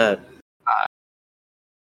more than that.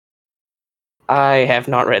 I have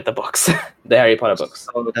not read the books, the Harry Potter books.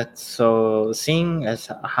 So seeing as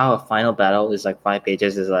how a final battle is like 5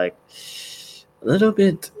 pages is like a little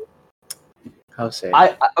bit. How to say?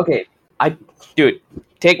 Dude,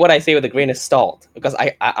 take what I say with a grain of salt because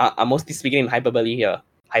I'm mostly speaking in hyperbole here.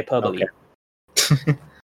 Hyperbole. Okay.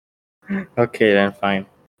 Okay, then fine.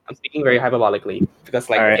 I'm speaking very hyperbolically because,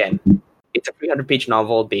 again, it's a 300-page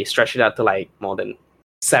novel. They stretch it out to like more than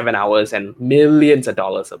 7 hours and millions of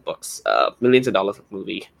dollars of books, millions of dollars of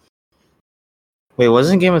movie. Wait,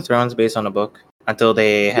 wasn't Game of Thrones based on a book until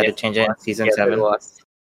they had to change it in season 7? It was.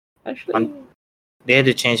 Actually, they had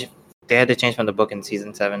to change. They had to change from the book in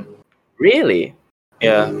season 7. Really?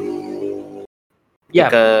 Yeah. Yeah,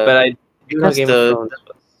 but I do know Game of Thrones.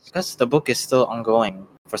 Because the book is still ongoing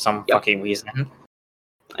for some fucking reason.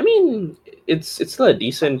 I mean, it's still a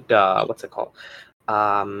decent. What's it called?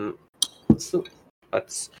 What's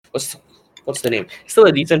the name? Still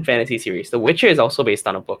a decent fantasy series. The Witcher is also based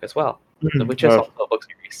on a book as well. The Witcher is also a book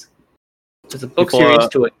series. It's a book series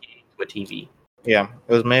to a game to a TV. Yeah,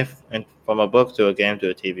 it was made from a book to a game to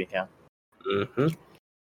a TV. Yeah. Mm-hmm.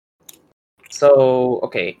 So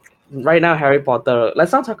okay, right now Harry Potter.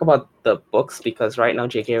 Let's not talk about the books because right now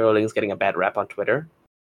J.K. Rowling's getting a bad rap on Twitter.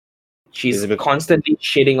 She's constantly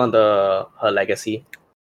shitting on her legacy.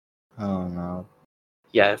 Oh no.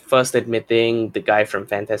 Yeah, first admitting the guy from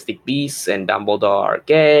Fantastic Beasts and Dumbledore are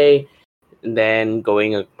gay, and then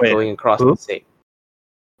going across who? to say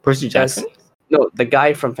Percy Jackson? No, the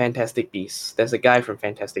guy from Fantastic Beasts. There's a guy from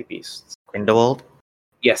Fantastic Beasts. Grindelwald?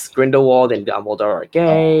 Yes, Grindelwald and Dumbledore are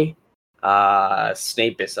gay.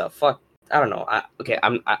 Snape is a fuck. I don't know.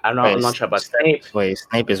 I'm not sure about Snape. Wait,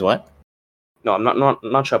 Snape is what? No, I'm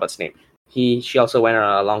not sure about Snape. She also went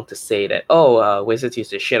along to say that wizards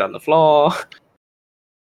used to shit on the floor.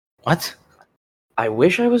 What? I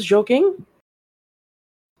wish I was joking.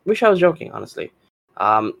 Honestly.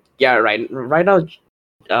 Yeah, right now,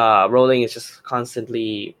 Rowling is just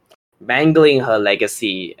constantly mangling her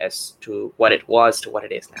legacy as to what it was to what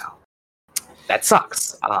it is now. That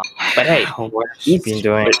sucks. But hey, she's been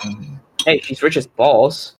doing. Hey, she's rich as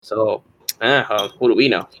balls. So, who do we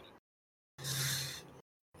know?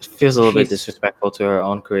 It feels a little bit disrespectful to her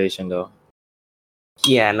own creation, though.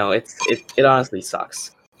 Yeah, no, it honestly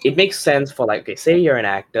sucks. It makes sense for say you're an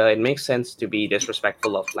actor. It makes sense to be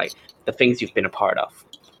disrespectful of the things you've been a part of,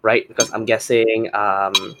 right? Because I'm guessing,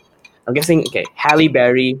 okay, Halle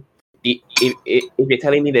Berry. If you're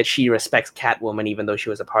telling me that she respects Catwoman even though she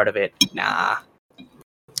was a part of it, nah.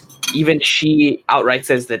 Even she outright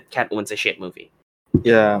says that Catwoman's a shit movie.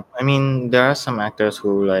 Yeah, I mean there are some actors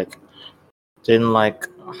who didn't like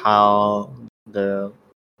how the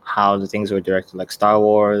things were directed, like Star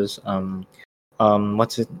Wars.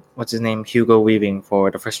 What's his name? Hugo Weaving for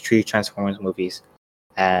the first 3 Transformers movies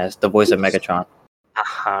as the voice of Megatron.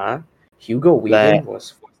 Hugo Weaving was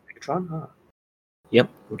for Megatron, huh? Yep,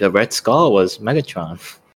 the Red Skull was Megatron.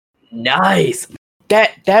 Nice.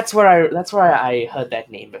 That's where I heard that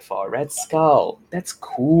name before. Red Skull. That's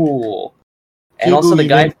cool. And also the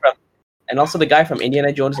guy from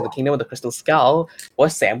Indiana Jones and the Kingdom of the Crystal Skull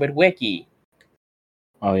was Sam Witwicky.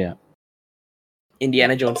 Oh yeah.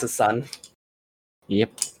 Indiana Jones' son. Yep.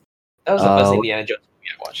 That was the first Indiana Jones movie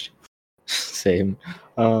I watched. Same.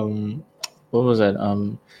 what was that?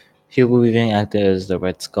 Hugo Weaving acted as the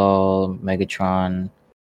Red Skull, Megatron,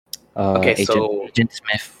 Okay, Agent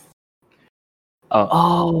Smith.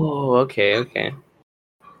 Oh, okay.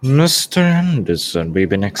 Mr. Anderson, we've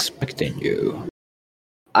been expecting you.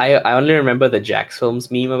 I only remember the Jax Films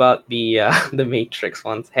meme about the the Matrix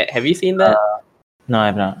ones. Have you seen that? No,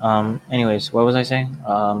 I've not. Anyways, what was I saying?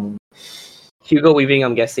 Hugo Weaving,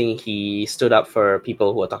 I'm guessing he stood up for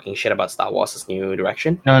people who are talking shit about Star Wars' new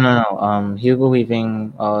direction. No. Hugo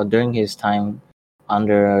Weaving, during his time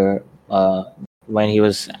under when he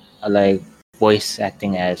was like voice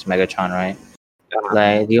acting as Megatron, right?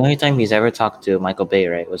 Like the only time he's ever talked to Michael Bay,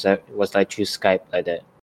 right, was like through Skype like that.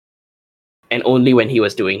 And only when he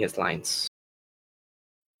was doing his lines.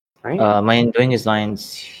 Right? When doing his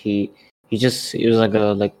lines, he was like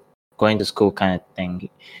a going to school kind of thing.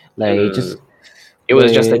 Like it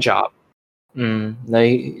was just a job.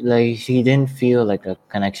 Like he didn't feel like a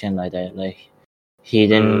connection like that. Like he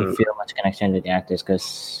didn't feel much connection with the actors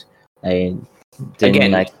because I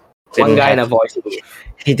didn't one guy in a voice.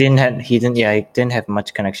 He didn't have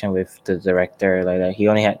much connection with the director like that. He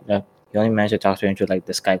only managed to talk to him through like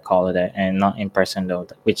the Skype call of that, and not in person though,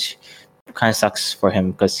 which kind of sucks for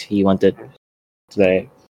him because he wanted to like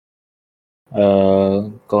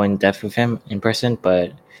go in depth with him in person,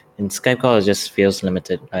 but in Skype call it just feels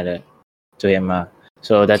limited like that to him.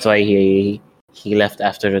 So that's why he left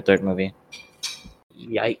after the third movie.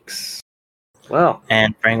 Yikes. Well,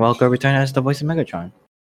 and Frank Welker returned as the voice of Megatron.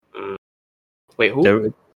 Wait,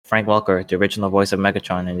 who? Frank Welker, the original voice of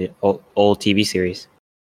Megatron in the old TV series.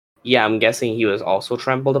 Yeah, I'm guessing he was also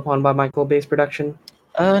trampled upon by Michael Bay's production.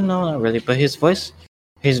 No, not really. But his voice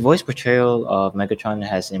portrayal of Megatron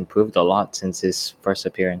has improved a lot since his first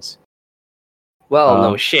appearance. Well,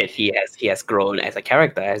 no shit. He has grown as a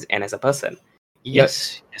character and as a person.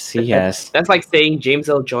 Yes, he has. That's like saying James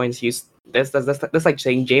Earl Jones used. That's like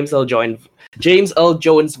saying James Earl Jones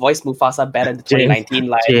voiced Mufasa better in the 2019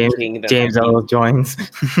 Lion King. James Earl Jones.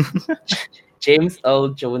 James Earl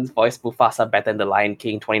Jones voiced Mufasa better in the Lion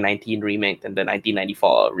King 2019 remake than the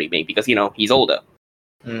 1994 remake because he's older.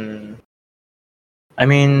 I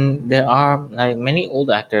mean, there are like many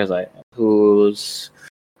old actors like whose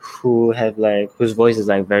voice is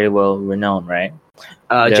like very well renowned, right?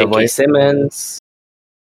 J.K. Simmons.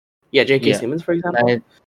 Yeah, J.K. Simmons, for example.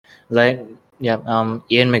 Ian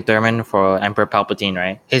McDiarmid for Emperor Palpatine,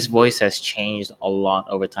 right? His voice has changed a lot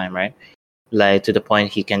over time, right? Like to the point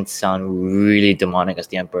he can sound really demonic as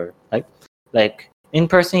the Emperor. Like in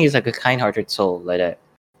person, he's like a kind-hearted soul like that.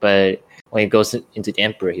 But when he goes into the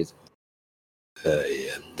Emperor, he's I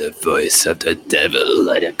am the voice of the devil,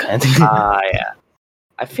 like that kind of thing. Yeah.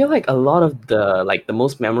 I feel like a lot of the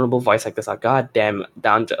most memorable voice actors are goddamn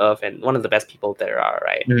down to earth and one of the best people there are,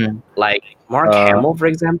 right? Like Mark Hamill, for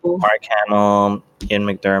example. Mark Hamill, Ian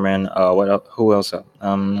McDiarmid. Who else?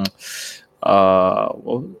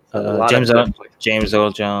 James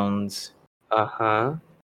Earl Jones.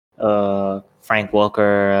 Frank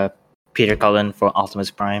Welker, Peter Cullen for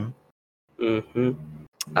Optimus Prime.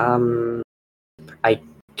 I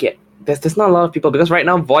get there's not a lot of people because right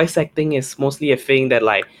now voice acting is mostly a thing that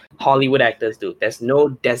like Hollywood actors do. There's no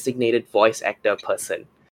designated voice actor person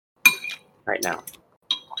right now.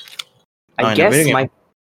 I guess the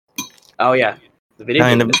video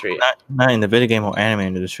game industry. Not in the video game or anime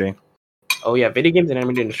industry. Oh yeah, video games and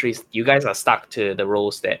anime industries. You guys are stuck to the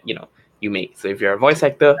roles that you make. So if you're a voice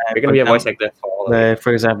actor, you're gonna be a voice actor for all of it.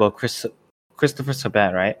 For example, Christopher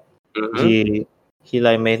Sabat, right? He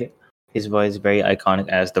like made his voice very iconic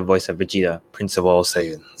as the voice of Vegeta, Prince of All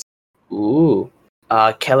Saiyans. Ooh.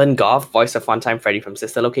 Kellen Goff, voice of Funtime Freddy from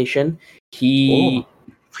Sister Location. He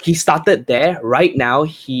started there. Right now,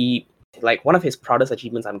 he one of his proudest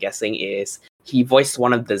achievements, I'm guessing, is he voiced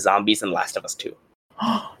one of the zombies in Last of Us 2.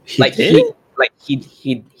 He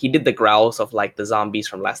did the growls of like the zombies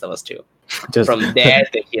from Last of Us 2. From there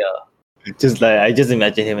to here. I just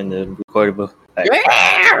imagine him in the recordable.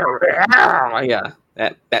 Yeah.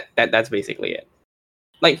 That's basically it.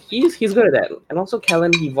 Like he's good at that, and also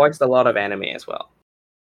Kellen, he voiced a lot of anime as well.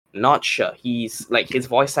 Not sure he's like his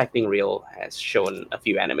voice acting reel has shown a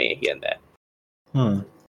few anime here and there.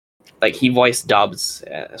 Like he voiced dubs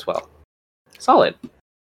as well. Solid.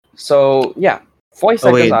 So yeah, voice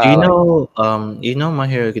actors. Do you know you know My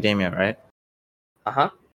Hero Academia, right?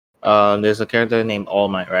 There's a character named All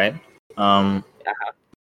Might, right?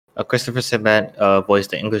 Christopher Sabat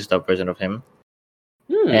voiced the English dub version of him.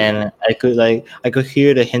 And I could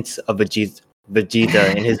hear the hints of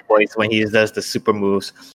Vegeta in his voice when he does the super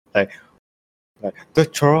moves, like Like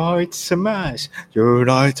Detroit Smash,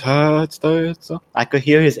 United States. I could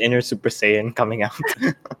hear his inner Super Saiyan coming out.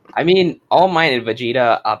 I mean, All Might and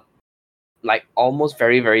Vegeta are like almost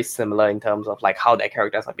very, very similar in terms of like how their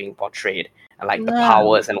characters are being portrayed and like the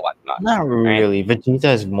powers and whatnot. Not Right? really.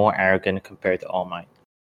 Vegeta is more arrogant compared to All Might.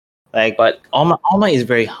 Like, But All Might is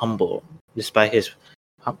very humble, despite his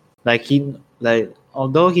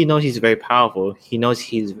although he knows he's very powerful, he knows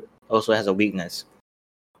he's also has a weakness.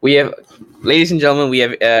 we have, ladies and gentlemen, we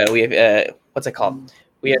have what's it called?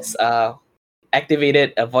 We have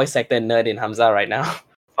activated a voice actor nerd in Hamza right now.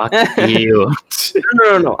 Fuck you.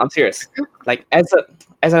 No. I'm serious. Like as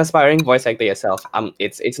an aspiring voice actor yourself,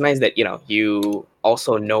 it's nice that you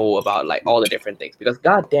also know about like all the different things, because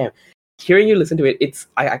goddamn, hearing you listen to it,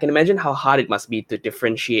 I can imagine how hard it must be to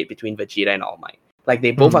differentiate between Vegeta and All Might. Like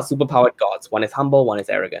they both are superpowered gods. One is humble, one is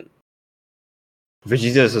arrogant.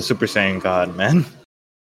 Vegeta is a Super Saiyan god, man.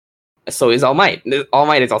 So is All Might. All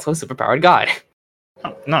Might is also a superpowered god.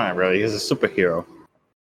 Not really. He's a superhero.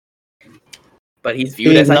 But he's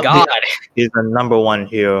viewed as a god. He's the number one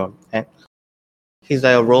hero, and he's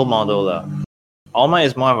like a role model. All Might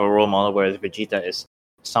is more of a role model, whereas Vegeta is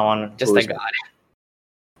someone just a god.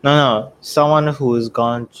 No, someone who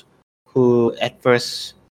at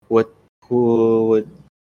first who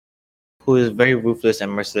is very ruthless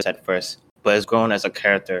and merciless at first, but has grown as a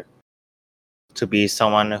character to be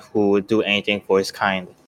someone who would do anything for his kind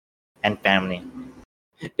and family.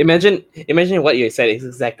 Imagine what you said is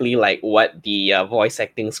exactly like what the voice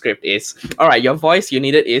acting script is. All right, your voice you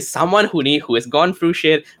needed is someone who has gone through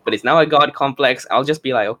shit, but is now a god complex. I'll just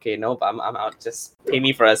be like, okay, nope, I'm out. Just pay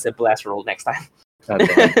me for a simple ass role next time.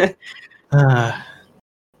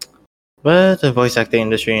 But the voice acting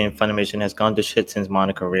industry in Funimation has gone to shit since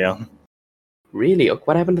Monica Real. Really?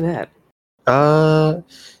 What happened to that?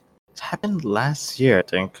 It happened last year, I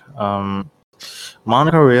think.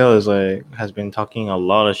 Monica Real has been talking a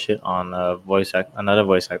lot of shit on another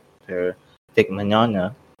voice actor, Vic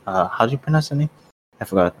Mignogna. How do you pronounce the name? I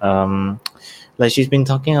forgot. Like she's been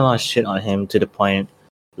talking a lot of shit on him to the point,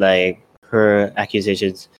 like her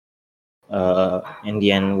accusations, in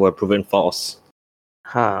the end were proven false.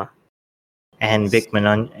 Huh. And Vic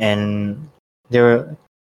Mignogna,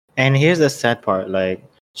 and here's the sad part, like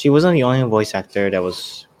she wasn't the only voice actor that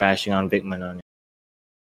was bashing on Vic Mignogna.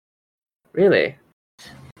 Really?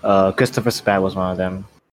 Christopher Spat was one of them.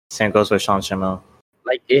 Same goes with Sean Shamel.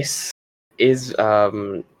 Like is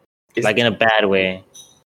like in a bad way.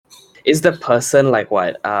 Is the person like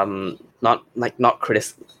what? Not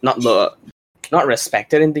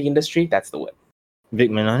respected in the industry? That's the word.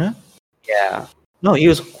 Vic Mignogna? Yeah. No, he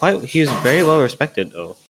was very well respected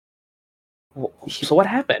though. So what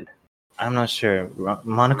happened? I'm not sure.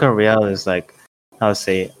 Monica Real is like, I would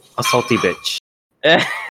say, a salty bitch.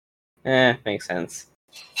 Makes sense.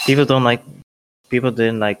 People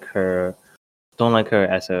didn't like her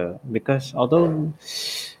because although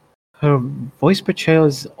her voice portrayal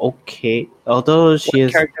is okay, although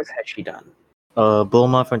what characters has she done?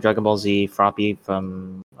 Bulma from Dragon Ball Z, Froppy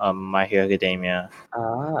from My Hero Academia.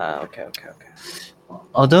 Okay.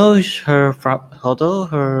 Although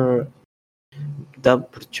her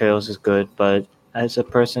dub portrayals is good, but as a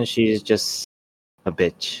person, she's just a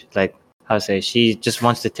bitch. Like how to say, she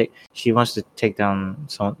wants to take down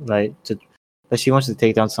someone she wants to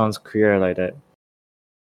take down someone's career like that.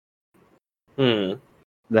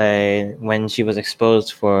 Like when she was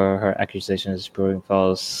exposed for her accusations proving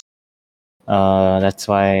false. That's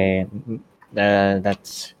why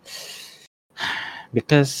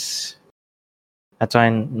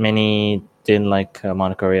many didn't like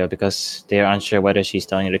Monica Real, because they're unsure whether she's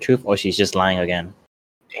telling the truth or she's just lying again.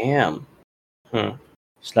 Damn.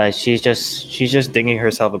 It's like she's just digging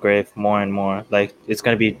herself a grave more and more. Like it's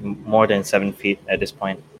gonna be more than 7 feet at this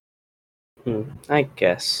point. I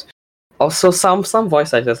guess. Also, some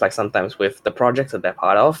voice actors, like sometimes with the projects that they're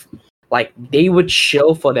part of, like they would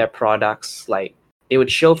shill for their products. Like they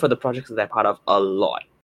would shill for the projects that they're part of a lot.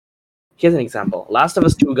 Here's an example. Last of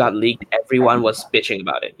Us 2 got leaked. Everyone was bitching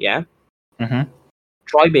about it. Yeah.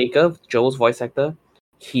 Troy Baker, Joel's voice actor,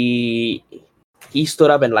 he stood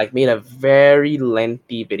up and like made a very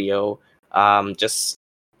lengthy video, just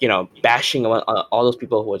bashing on all those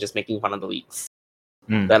people who were just making fun of the leaks.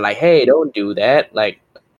 They're like, hey, don't do that. Like,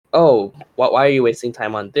 oh, why are you wasting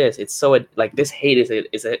time on this? It's so like this hate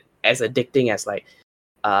is as addicting as like,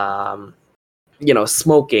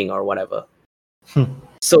 smoking or whatever.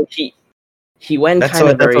 So he went That's kind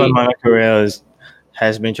of very. That's what Monica Real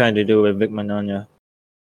has been trying to do with Vic Mignogna.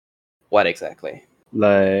 What exactly?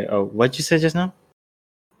 Like, what'd you say just now?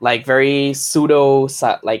 Like very pseudo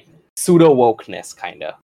wokeness, kind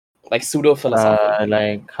of. like pseudo philosophy.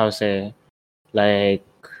 Like how say, like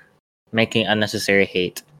making unnecessary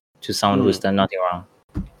hate to someone who's done nothing wrong.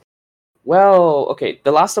 Well, okay,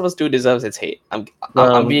 The Last of Us 2 deserves its hate. I'm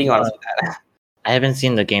being honest with that. I haven't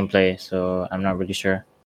seen the gameplay, so I'm not really sure.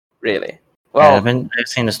 Really? Well, Well, I've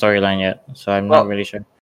seen the storyline yet, so I'm not really sure.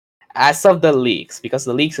 As of the leaks, because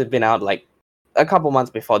the leaks have been out like a couple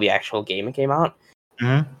months before the actual game came out.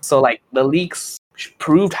 Mm-hmm. So like the leaks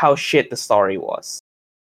proved how shit the story was.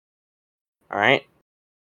 All right,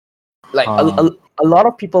 like a lot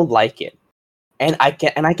of people like it, and I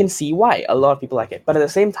can see why a lot of people like it. But at the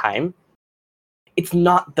same time, it's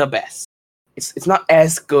not the best. It's not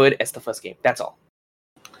as good as the first game. That's all.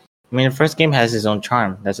 I mean, the first game has its own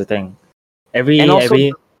charm. That's the thing. Every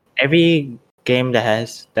game that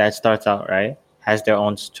starts out right has their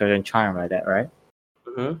own certain charm like that, right?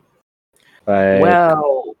 Mm-hmm. But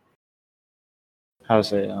well,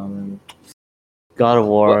 how's it? God of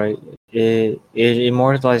War, it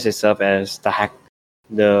immortalized itself as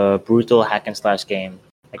the brutal hack and slash game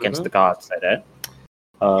against the gods like that.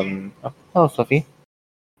 Oh, Fluffy.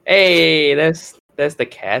 Hey, there's the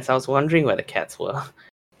cats. I was wondering where the cats were.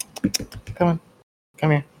 Come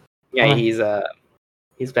here. Yeah,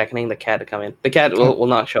 he's beckoning the cat to come in. The cat will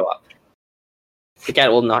not show up. The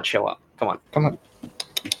cat will not show up. Come on.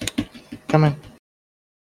 Come on.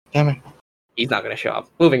 He's not gonna show up.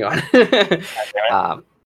 Moving on.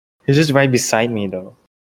 He's just right beside me though.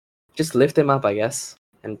 Just lift him up, I guess,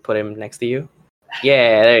 and put him next to you.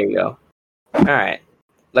 Yeah, there you go. All right.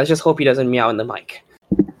 Let's just hope he doesn't meow in the mic.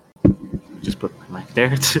 Just put my mic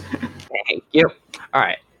there. Thank you. All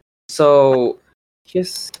right. So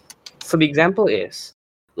the example is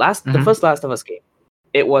the first Last of Us game.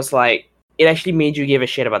 It was like it actually made you give a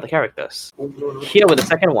shit about the characters. Here with the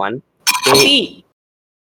second one, Fluffy.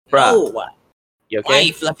 Bruh. No. You okay?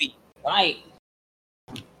 Why, Fluffy? Why?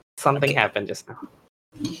 Something happened just now.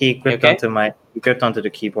 He gripped onto the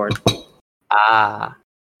keyboard. Ah.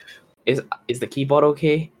 Is the keyboard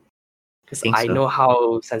okay? Because I know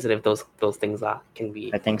how sensitive those things can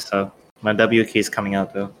be. I think so. My W key is coming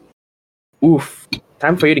out though. Oof.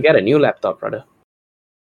 Time for you to get a new laptop, brother.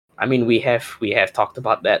 I mean, we have talked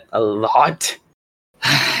about that a lot.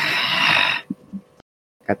 God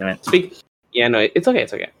damn it. Yeah, no, it's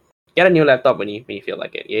okay. Get a new laptop when you feel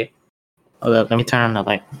like it, yeah? Hold up, let me turn on the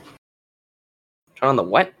light. Turn on the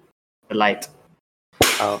what? The light.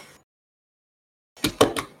 Oh.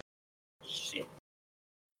 Shit.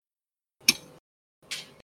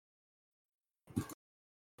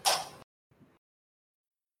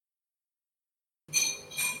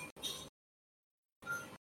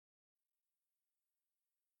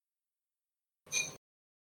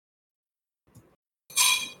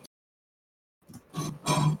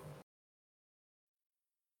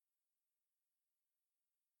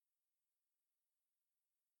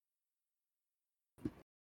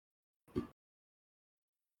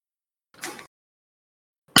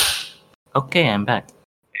 Okay, I'm back.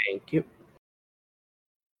 Thank you.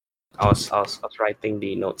 I was writing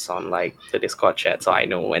the notes on like the Discord chat, so I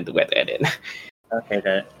know where to edit. Okay,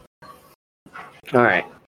 that. All right.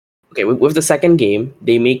 Okay, with the second game,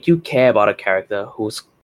 they make you care about a character who's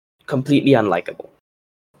completely unlikable,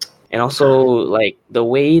 and also like the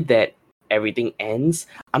way that everything ends.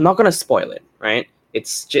 I'm not gonna spoil it, right?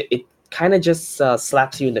 It kind of just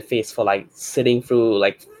slaps you in the face for like sitting through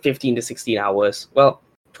like 15 to 16 hours. Well,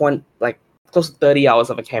 close to 30 hours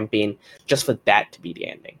of a campaign just for that to be the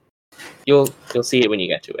ending. You'll see it when you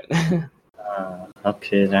get to it.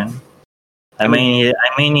 Okay then. I may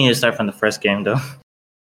need to start from the first game though.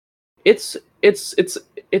 It's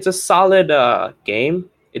a solid game.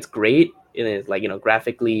 It's great. It is like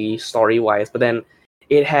graphically, story wise, but then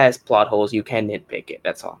it has plot holes. You can nitpick it.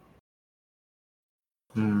 That's all.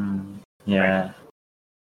 Yeah. Right.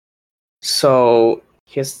 So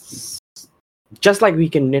here's just like we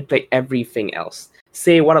can nitpick everything else.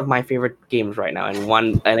 Say one of my favorite games right now,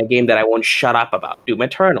 and a game that I won't shut up about, Doom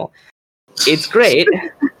Eternal. It's great,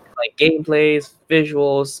 like gameplays,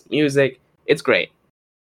 visuals, music. It's great,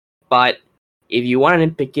 but if you want to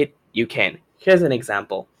nitpick it, you can. Here's an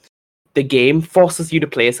example: the game forces you to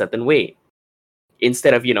play a certain way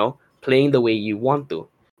instead of playing the way you want to.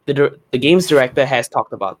 The game's director has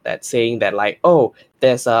talked about that, saying that like, oh,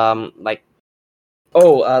 there's like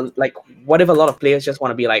what if a lot of players just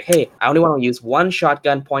want to be like, hey, I only want to use one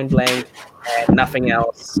shotgun point blank and nothing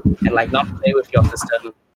else, and like not play with your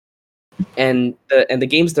system. And the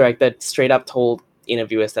game's director straight up told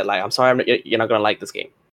interviewers that like, I'm sorry, you're not gonna like this game.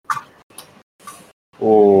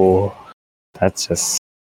 Oh, that's just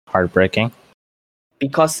heartbreaking.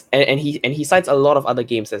 because and he cites a lot of other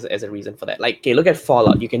games as a reason for that. Like, okay, look at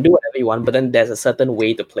Fallout. You can do whatever you want, but then there's a certain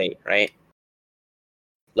way to play, right?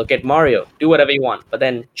 Look at Mario. Do whatever you want, but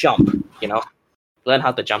then jump. Learn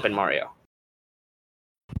how to jump in Mario.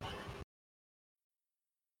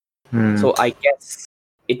 So I guess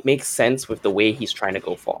it makes sense with the way he's trying to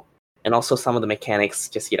go for. And also some of the mechanics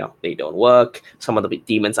just, they don't work. Some of the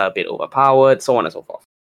demons are a bit overpowered, so on and so forth.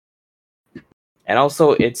 And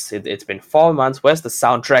also it's been 4 months. Where's the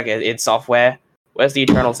soundtrack in software? Where's the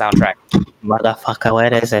Eternal soundtrack? Motherfucker,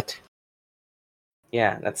 where is it?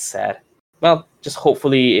 Yeah, that's sad. Well, just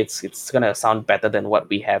hopefully it's gonna sound better than what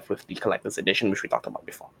we have with the collector's edition, which we talked about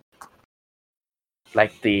before.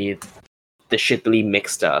 Like the shittily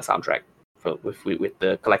mixed soundtrack with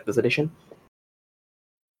the collector's edition.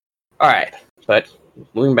 All right, but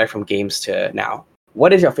moving back from games to now,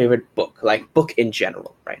 what is your favorite book? Like book in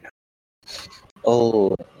general, right now?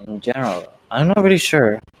 Oh, in general, I'm not really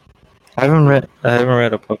sure. I haven't read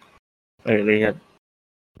a book lately yet.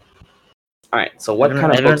 All right, so what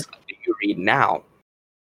kind of books do you read now?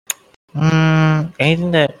 Anything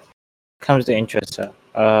that comes to interest. What's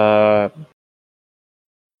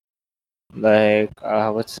that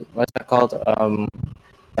called?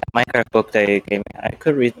 That Minecraft book that you gave me. I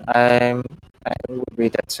could read. I would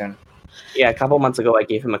read that soon. Yeah, a couple months ago, I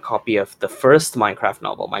gave him a copy of the first Minecraft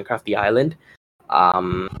novel, Minecraft the Island.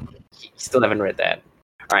 Still haven't read that.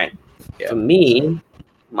 All right. Yeah. For me,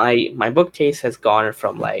 my book taste has gone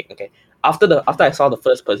from like, okay, after I saw the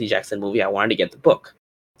first Percy Jackson movie, I wanted to get the book,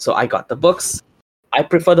 so I got the books. I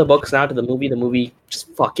prefer the books now to the movie. The movie,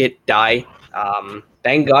 just fuck it, die.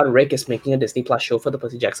 Thank God Rick is making a Disney Plus show for the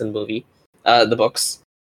Percy Jackson movie, the books.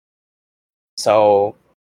 So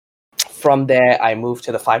from there, I moved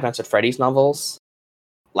to the Five Nights at Freddy's novels,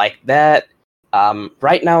 like that.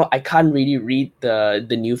 Right now, I can't really read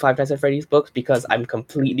the new Five Nights at Freddy's books because I'm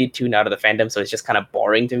completely tuned out of the fandom, so it's just kind of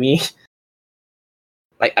boring to me.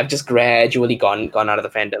 Like, I've just gradually gone out of the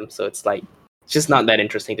fandom, so it's like it's just not that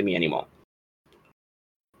interesting to me anymore.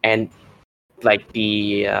 And like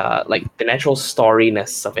the natural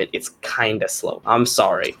storyness of it's kind of slow. I'm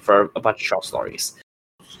sorry for a bunch of short stories.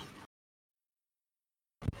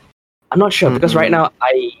 I'm not sure because right now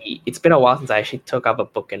it's been a while since I actually took up a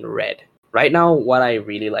book and read. Right now, what I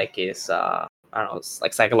really like is I don't know, it's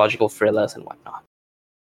like psychological thrillers and whatnot.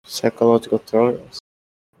 Psychological thrillers.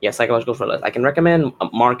 Yeah, psychological thrillers. I can recommend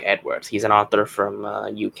Mark Edwards. He's an author from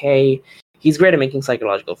UK. He's great at making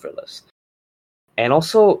psychological thrillers. And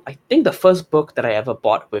also, I think the first book that I ever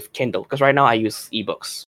bought with Kindle, because right now I use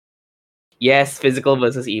ebooks. Yes, physical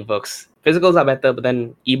versus ebooks. Physicals are better, but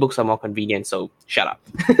then ebooks are more convenient, so shut up.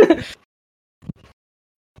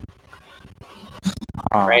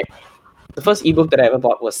 Right? The first ebook that I ever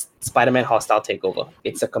bought was Spider-Man Hostile Takeover.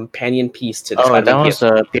 It's a companion piece to the Spider-Man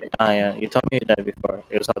yeah. You told me that before.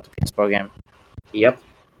 It was on the PS4 game. Yep.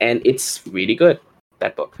 And it's really good,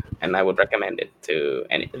 that book. And I would recommend it to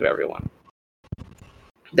everyone.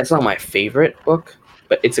 That's not my favorite book,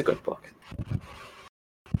 but it's a good book.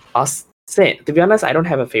 I'll say, to be honest, I don't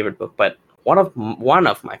have a favorite book, but one of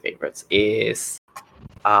my favorites is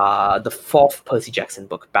the fourth Percy Jackson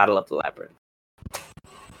book, Battle of the Labyrinth.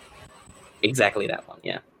 Exactly that one,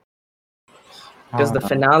 yeah. Because the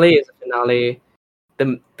finale is a finale.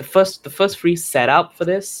 The first three set up for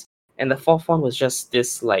this, and the fourth one was just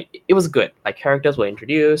this, like, it was good. Like, characters were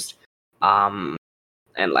introduced, and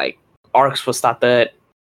like arcs were started.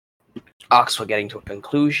 Arcs were getting to a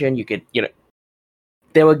conclusion. You could,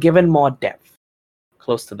 they were given more depth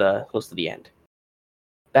close to the end.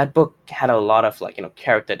 That book had a lot of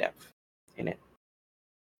character depth in it,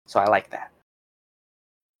 so I like that.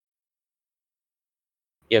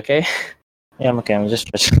 You okay? Yeah, I'm okay. I'm just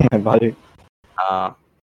stretching my body. Oh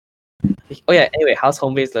yeah. Anyway, how's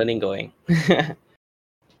home-based learning going?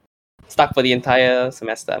 Stuck for the entire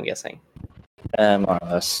semester, I'm guessing. More or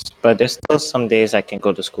less, but there's still some days I can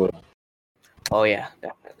go to school. Oh yeah,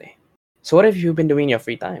 definitely. So what have you been doing in your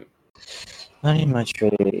free time? Not much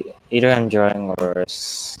really. Either I'm drawing or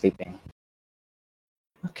sleeping.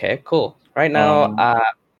 Okay, cool. Right now,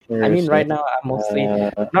 right now I'm mostly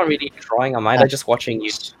not really drawing. I'm either just watching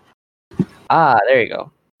YouTube. There you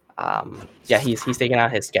go. Yeah, he's taking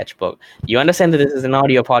out his sketchbook. You understand that this is an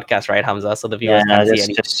audio podcast, right, Hamza? So the viewers can't see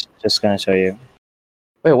anything. Just gonna show you.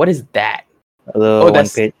 Wait, what is that? A little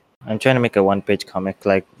one-page. I'm trying to make a one-page comic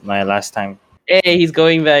like my last time. Hey, he's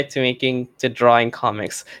going back to drawing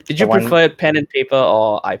comics. Did you prefer pen and paper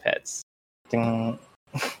or iPads? iPad.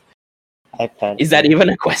 Is that even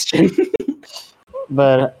a question?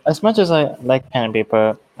 But as much as I like pen and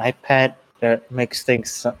paper, iPad makes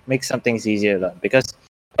some things easier though, because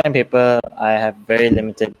pen and paper, I have very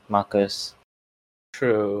limited markers.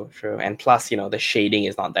 True. And plus, the shading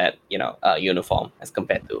is not that, uniform as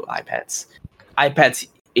compared to iPads. iPads,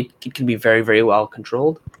 it can be very, very well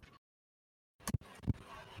controlled,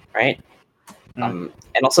 right? And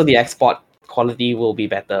also the export quality will be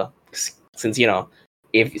better since,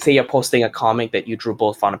 if say you're posting a comic that you drew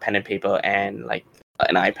both on a pen and paper and like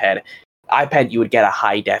an iPad, you would get a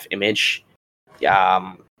high def image.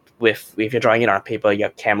 If you're drawing it on a paper, your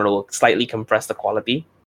camera will slightly compress the quality.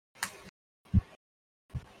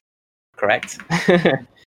 Correct.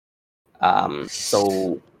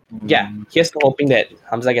 So yeah, here's to hoping that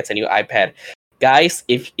Hamza gets a new iPad, guys.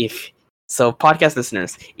 If so, podcast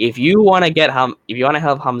listeners, if you want to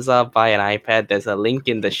help Hamza buy an iPad, there's a link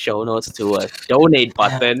in the show notes to a donate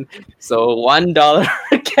button. So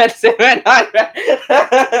 $1 gets him an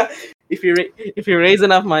iPad. If you raise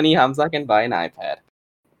enough money, Hamza can buy an iPad.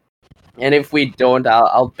 And if we don't,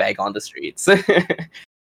 I'll beg on the streets.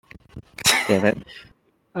 Damn it.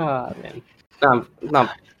 Oh man. No,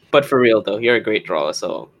 but for real though, you're a great drawer,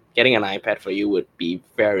 so getting an iPad for you would be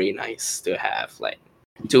very nice to have, like,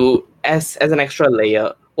 as an extra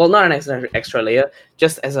layer. Well, not an extra layer,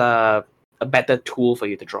 just as a better tool for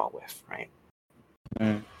you to draw with, right?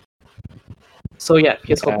 So yeah,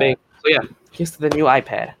 here's hoping. So yeah, here's to the new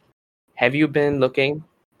iPad. Have you been looking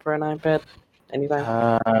for an iPad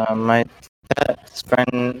anytime? My dad's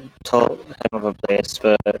friend told him of a place,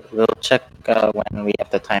 but we'll check when we have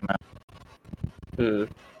the time out.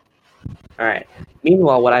 All right.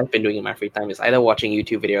 Meanwhile, what I've been doing in my free time is either watching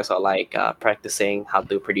YouTube videos or like practicing how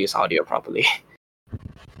to produce audio properly.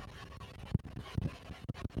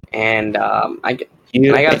 And I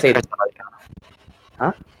gotta say,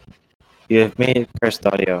 huh? You have made cursed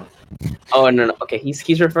audio. Oh no. Okay,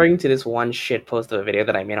 he's referring to this one shit post of a video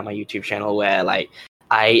that I made on my YouTube channel where like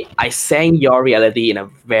I sang Your Reality from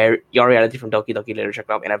Doki Doki Literature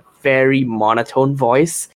Club in a very monotone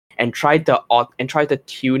voice and tried to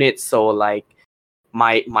tune it so like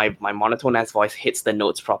my monotone ass voice hits the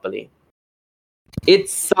notes properly. It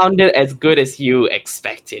sounded as good as you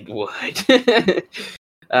expected would.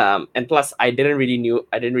 And plus, I didn't really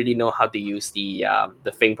know how to use the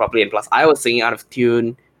thing properly, and plus, I was singing out of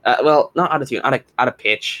tune. Well, not out of tune, out of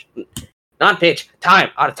pitch, not pitch.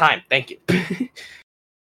 Out of time. Thank you.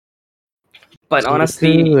 But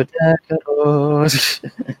honestly,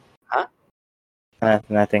 huh?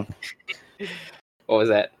 Nothing. What was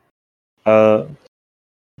that? I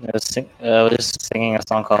was just singing a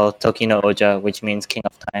song called Toki no Oja, which means King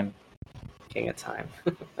of Time. King of Time.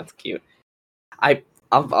 That's cute.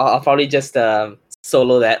 I'll probably just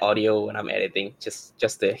solo that audio when I'm editing, just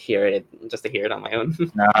to hear it on my own.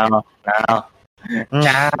 No.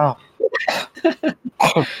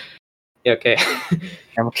 You okay?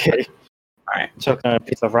 I'm okay. All right. Choking on a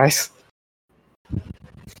piece of rice.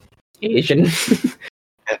 Asian.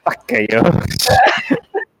 Okay, yo.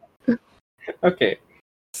 Okay.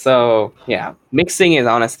 So yeah, mixing is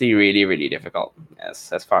honestly really, really difficult as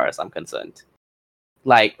far as I'm concerned.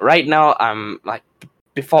 Like right now, I'm like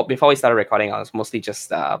before we started recording, I was mostly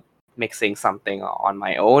just mixing something on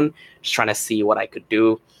my own, just trying to see what I could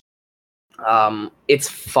do. It's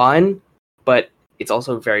fun, but it's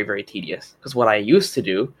also very, very tedious because what I used to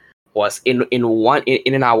do was in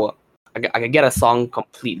an hour, I could get a song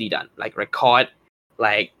completely done, like record,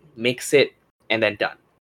 like mix it, and then done.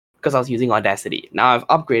 Because I was using Audacity. Now I've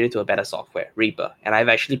upgraded to a better software, Reaper, and I've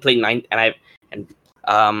actually played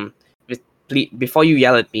before you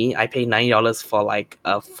yell at me, I paid $90 for like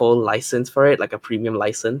a full license for it, like a premium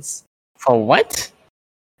license. For what?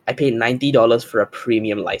 I paid $90 for a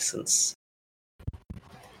premium license.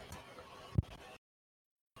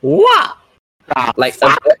 What? Like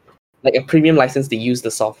a premium license to use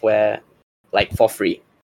the software like for free,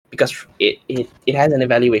 because it has an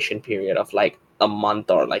evaluation period of like a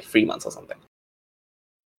month or like 3 months or something.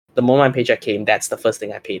 The moment my paycheck came, that's the first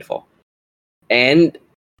thing I paid for. And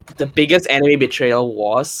the biggest anime betrayal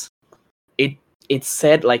was it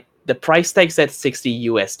said like the price tag said $60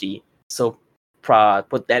 USD. So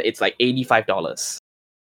put that, it's like $85.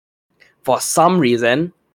 For some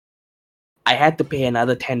reason, I had to pay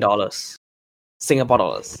another $10 Singapore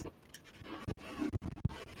dollars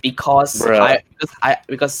because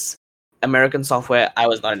because American software, I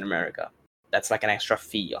was not in America. That's like an extra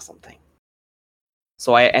fee or something.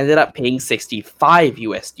 So I ended up paying $65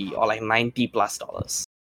 USD or like $90+.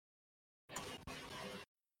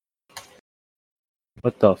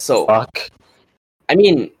 What the fuck? I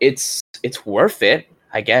mean, it's worth it,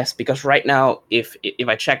 I guess, because right now, if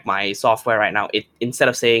I check my software right now, it instead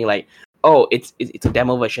of saying like oh, it's a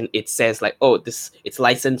demo version. It says like, oh, it's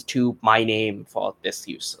licensed to my name for this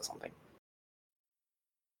use or something.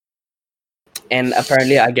 And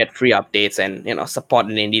apparently, I get free updates and support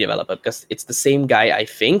an indie developer because it's the same guy, I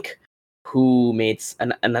think, who made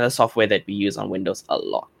another software that we use on Windows a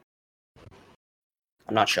lot.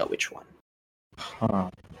 I'm not sure which one.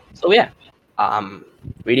 So yeah,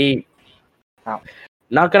 really,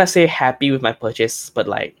 not gonna say happy with my purchase, but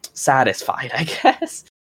like satisfied, I guess.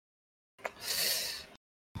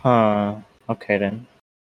 Okay then.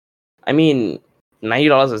 I mean,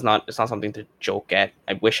 $90 is not something to joke at.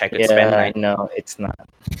 I wish I could spend $90. No, it's not.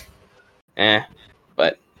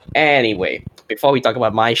 But anyway, before we talk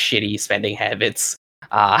about my shitty spending habits,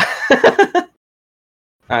 I'm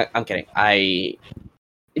kidding.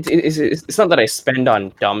 It's not that I spend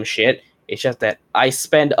on dumb shit. It's just that I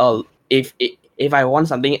spend if I want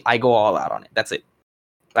something, I go all out on it. That's it.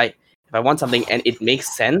 Like if I want something and it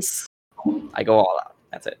makes sense, I go all out.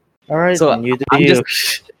 That's it. All right. So you do I'm you.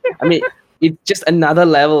 I mean, it's just another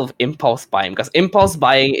level of impulse buying because impulse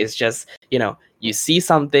buying is just you see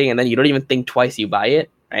something and then you don't even think twice, you buy it,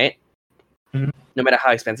 right? Mhm. No matter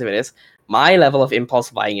how expensive it is. My level of impulse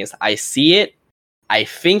buying is I see it, I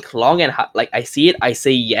think long and like I see it, I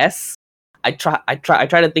say yes. I try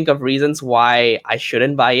to think of reasons why I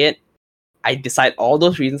shouldn't buy it. I decide all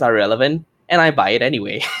those reasons are relevant, and I buy it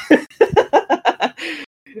anyway.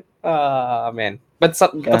 Man. But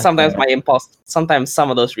sometimes my impulse, sometimes some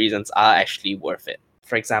of those reasons are actually worth it.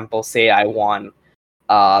 For example, say I want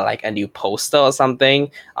like a new poster or something.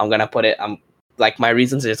 I'm gonna put it. Like my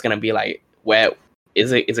reasons are just gonna be like, where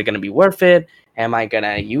is it gonna be worth it? Am I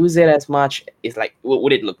gonna use it as much? It's like,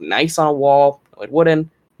 would it look nice on a wall? No, it wouldn't.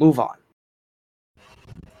 Move on.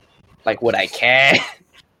 Like, would I care?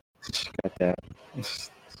 Got that.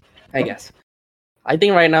 I guess. I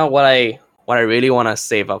think right now what I really want to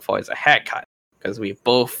save up for is a haircut because we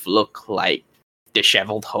both look like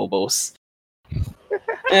disheveled hobos.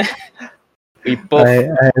 We both. I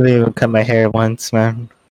haven't even cut my hair once, man.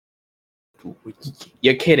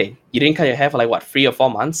 You're kidding? You didn't cut your hair for like what, 3 or 4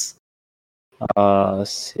 months?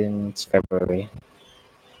 Since February.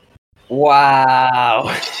 Wow.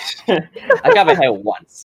 I got my hair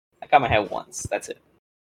once. That's it.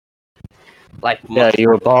 Like Yeah, you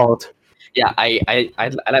were bald. Yeah, I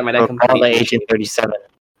let my dad You were bald completely. at age 37.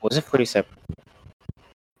 Was it 47?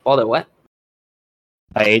 Bald at what?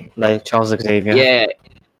 I ate like Charles Xavier. Yeah.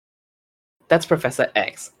 That's Professor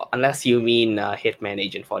X, unless you mean Hitman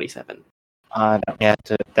Agent 47. Yeah,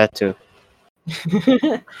 that too.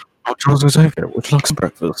 Charles Xavier, would you like some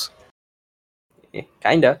breakfast? Yeah,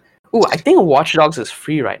 kinda. Ooh, I think Watch Dogs is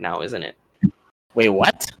free right now, isn't it? Wait,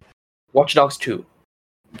 what? Watch Dogs 2.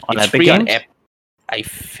 On It's Epic free Games? on Epic. I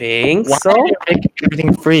think Why so. are they making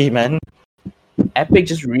everything free, man? Epic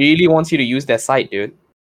just really wants you to use their site, dude.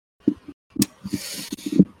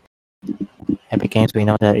 Epic Games, we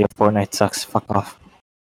know that your Fortnite sucks. Fuck off.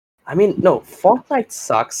 I mean, no, Fortnite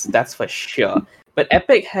sucks, that's for sure. But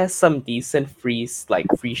Epic has some decent free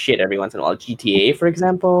shit every once in a while. GTA, for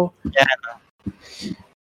example.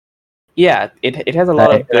 Yeah, it has a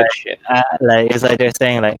lot of good shit. It's like they're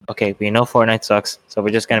saying, like, okay, we know Fortnite sucks, so we're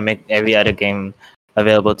just gonna make every other game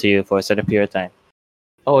available to you for a certain period of time.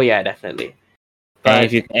 Oh yeah, definitely. And But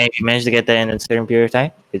if you manage to get that in a certain period of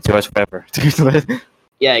time, it's yours forever.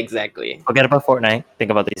 yeah, exactly. Forget about Fortnite.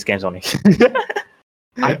 Think about these games only.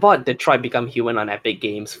 I bought Detroit Become Human on Epic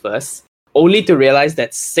Games first, only to realize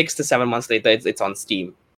that 6 to 7 months later it's on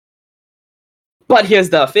Steam. But here's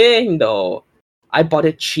the thing, though. I bought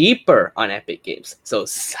it cheaper on Epic Games. So,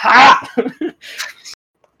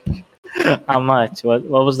 How much? What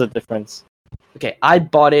was the difference? okay, I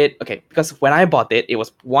bought it. Okay, because when I bought it, it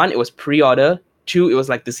was pre-order. 2, it was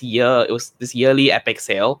like this yearly Epic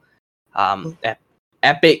sale,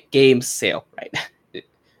 Epic Games sale, right?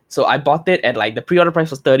 So I bought it at like the pre-order price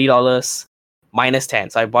was $30 minus 10.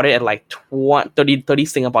 So I bought it at like 30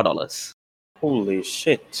 Singapore dollars. Holy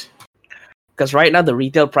shit! Because right now the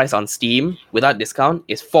retail price on Steam without discount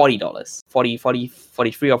is $40,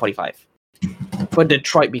 43 or 45 for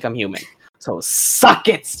Detroit Become Human. So suck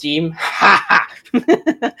it, Steam. I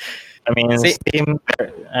I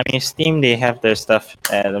mean, Steam. They have their stuff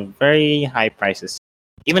at very high prices.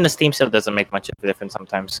 Even the Steam sale doesn't make much of a difference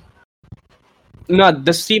sometimes. No,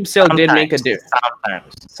 the Steam sale did make a difference.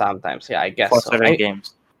 Sometimes Sometimes, yeah, I guess for so. certain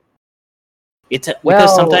games. Because Well-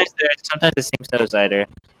 sometimes the Steam sale is either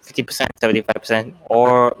 50%, 75%,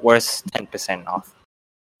 or worse, 10% off.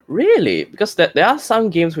 Really? Because there are some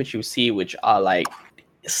games which you see which are like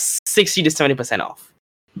 60 to 70% off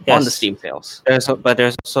on the Yes. Steam sales. There's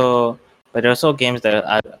also games that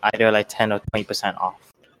are either like 10 or 20% off.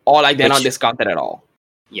 or like they're not Which- discounted at all.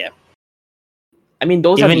 Yeah. I mean,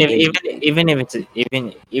 those Even are if the even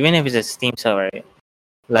if it's a Steam sale, right?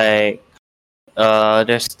 Like,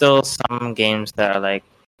 there's still some games that are like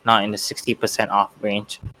not in the 60% off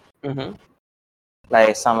range. Mhm.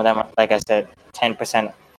 Like some of them, are, like I said,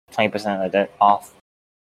 10%, 20% like that off,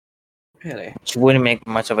 Really. which wouldn't make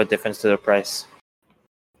much of a difference to the price.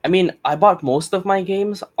 I mean, I bought most of my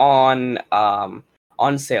games on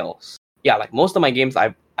sales. Yeah, like most of my games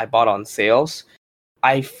I bought on sales.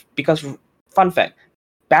 Because fun fact,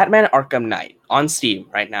 Batman Arkham Knight on Steam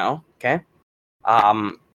right now. Okay.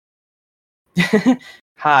 Um.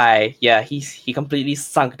 Hi. Yeah, he completely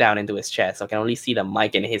sunk down into his chair, so I can only see the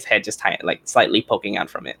mic and his head just like slightly poking out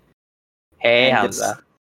from it. Hey, Hamza.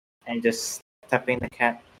 And just tapping the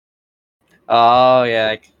cat. Oh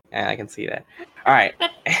yeah, I can see that. All right.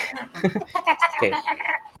 Okay.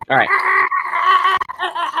 All right.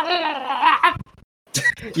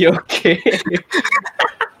 You okay?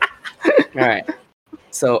 All right.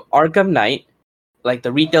 So Arkham Knight, like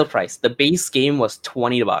the retail price, the base game was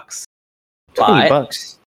 $20.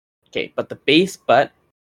 $20. Okay, but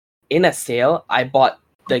in a sale, I bought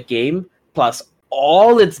the game plus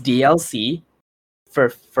all its DLC for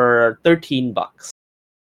 $13.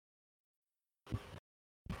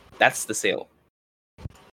 That's the sale.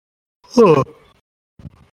 Huh.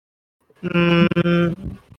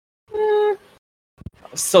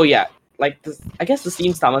 So yeah, like I guess the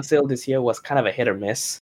Steam Summer Sale this year was kind of a hit or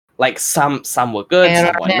miss. Like some were good,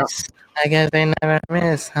 some were not. I guess they never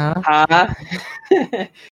miss, huh? Huh?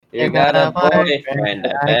 You got a boyfriend,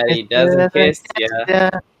 I bet he doesn't kiss ya. Yeah.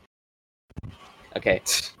 Okay.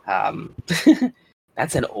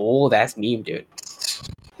 That's an old ass meme, dude.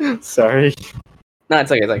 Sorry. No,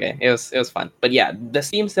 it's okay, it's okay. It was fun. But yeah, the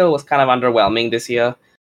Steam sale was kind of underwhelming this year.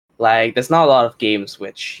 Like there's not a lot of games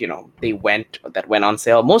which, they went on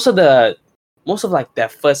sale. Most of like their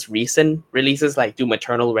first recent releases like Doom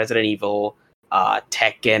Eternal, Resident Evil,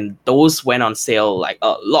 Tekken, those went on sale like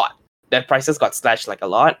a lot. Their prices got slashed like a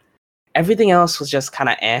lot. Everything else was just kind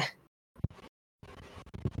of eh.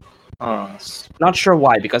 Not sure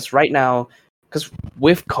why, because right now,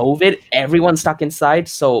 with COVID, everyone's stuck inside.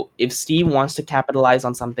 So if Steam wants to capitalize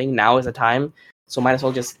on something, now is the time. So might as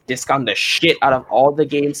well just discount the shit out of all the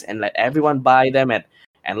games and let everyone buy them and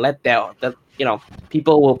let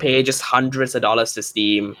people will pay just hundreds of dollars to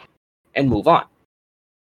Steam and move on.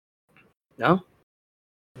 No?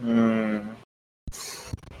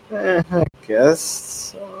 I guess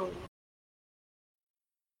so.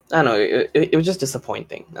 I don't know. It was just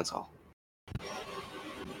disappointing. That's all.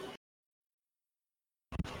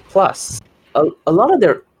 Plus, a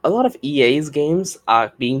lot of EA's games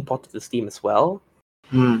are being ported to Steam as well.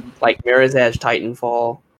 Like Mirror's Edge,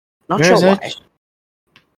 Titanfall. Not Mirror's sure Edge?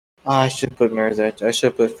 why. I should put Mirror's Edge. I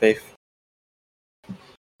should put Faith.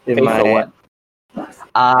 Faith for what?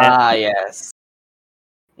 Yes.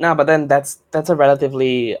 No, but then that's a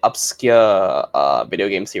relatively obscure video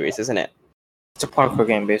game series, isn't it? It's a parkour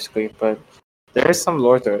game basically, but there is some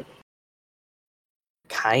lore to it.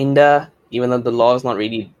 Kinda, even though the law is not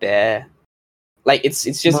really there. Like it's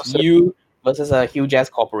just you versus a huge ass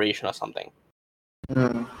corporation or something.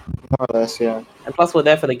 More or less, yeah. And plus, we're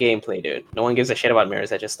there for the gameplay, dude. No one gives a shit about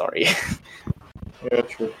Mirror's Edge's story. Yeah,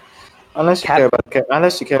 true. Unless you care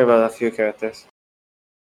about a few characters.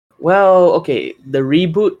 Well, okay, the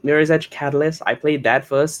reboot Mirror's Edge Catalyst, I played that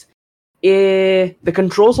first. The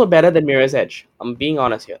controls were better than Mirror's Edge. I'm being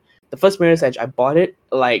honest here. The first Mirror's Edge, I bought it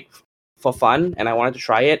like for fun and I wanted to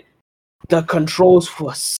try it. The controls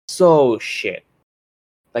were so shit.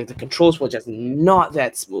 Like the controls were just not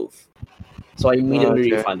that smooth. So I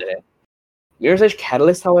immediately refunded it. Mirror's Edge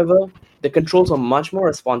Catalyst, however, the controls were much more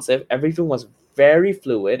responsive. Everything was very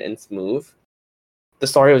fluid and smooth. The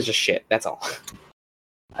story was just shit. That's all.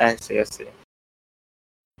 I see.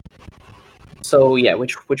 So yeah,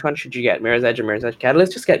 which one should you get? Mirror's Edge or Mirror's Edge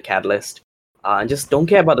Catalyst? Just get Catalyst. And just don't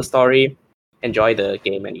care about the story. Enjoy the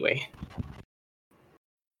game anyway.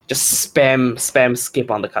 Just spam skip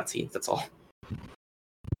on the cutscenes. That's all.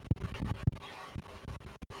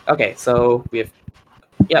 Okay, so we're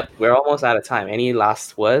almost out of time. Any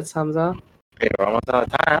last words, Hamza? Okay, we're almost out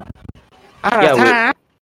of time.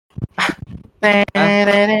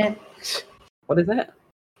 What is that?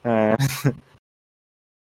 Uh,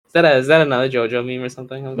 Is that another JoJo meme or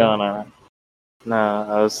something? Hamza? no.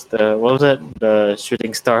 I was what was it? The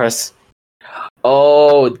shooting stars.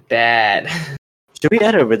 Oh, that. Should we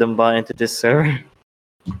add a rhythm bot into this server?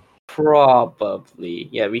 Probably.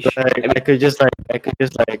 Yeah, we should. I could just put in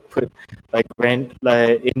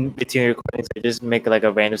between recordings. I just make like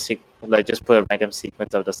a random just put a random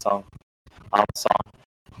sequence of the song.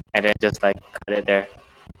 and then just like cut it there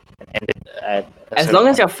and end it at a As certain long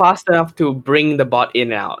as point. you're fast enough to bring the bot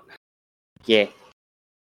in and out. Yeah.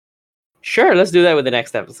 Sure, let's do that with the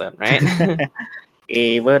next episode, right?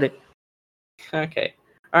 What it? Okay.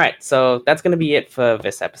 All right. So that's going to be it for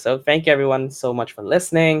this episode. Thank you, everyone, so much for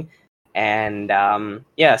listening. And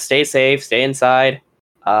yeah, stay safe, stay inside.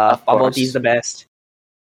 Of Bubble course. tea's the best.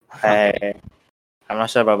 I'm not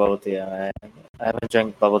sure about bubble tea. I haven't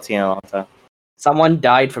drank bubble tea in a long time. Someone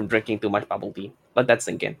died from drinking too much bubble tea. Let that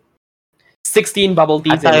sink in. 16 bubble I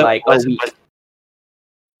teas thought in it like a was- week.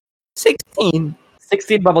 16.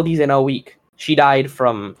 16 bubble teas in a week. She died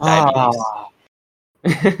from diabetes.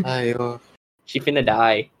 Ayo. She finna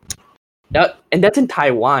die. And that's in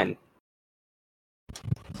Taiwan.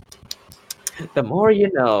 The more you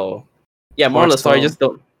know. Yeah, moral of the story, Also- just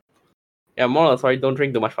don't. Yeah, moral of the story, don't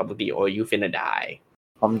drink too much bubble tea or you finna die.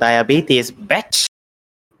 From diabetes, bitch.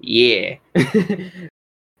 Yeah.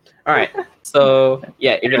 All right. So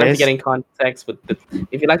yeah, if you'd like to Anyways. get in contact with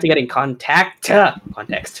if you'd like to get in contact What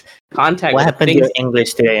with the happened to things, your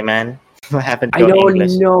English today, man? What happened to I your don't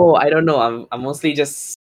English? know. I don't know. I'm mostly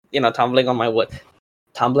just tumbling on my wood.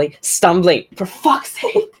 Stumbling. For fuck's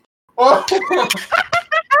sake.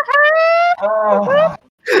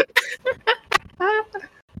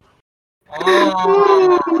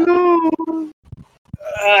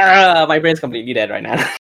 My brain's completely dead right now.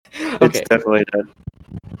 Okay. It's definitely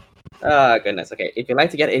dead. Goodness. Okay. If you'd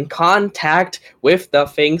like to get in contact with the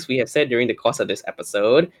things we have said during the course of this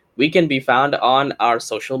episode, we can be found on our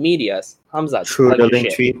social medias. Hamza, Through plug the your link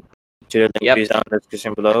shit. tree. To the link Yep. trees down in the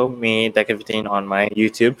description below. Me, Deck15 on my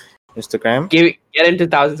YouTube, Instagram. Get into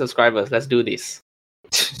 1,000 subscribers. Let's do this.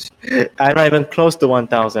 I'm not even close to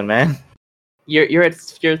 1,000, man. You're at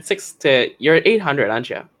 800, aren't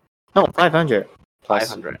you? No, 500. Plus.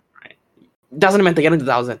 500. Right. Doesn't mean to get into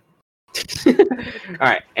 1,000. All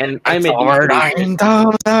right, and I'm It's a over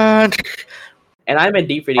 9,000. and I'm a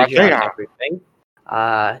deep on Yeah. everything.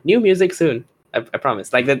 New music soon. I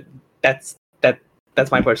promise. Like that's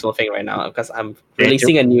my personal thing right now because I'm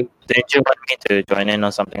releasing a new. Didn't you want me to join in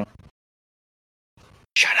or something?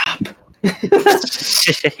 Shut up.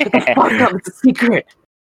 Fuck up. It's a secret.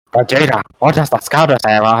 Vegeta, what does the scouter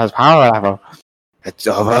say about his power level? It's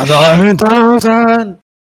over 9,000.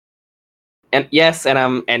 And yes,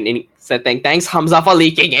 thanks Hamza for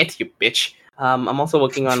leaking it, you bitch. I'm also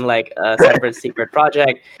working on like a separate secret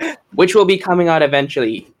project, which will be coming out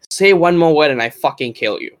eventually. Say one more word and I fucking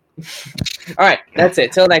kill you. All right, that's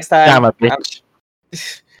it. Till next time. Damn it, bitch.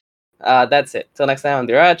 That's it. Till next time, I'm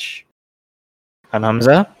Diraj, I'm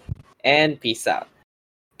Hamza. and peace out.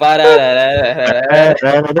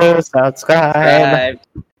 Subscribe.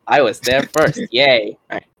 I was there first. Yay!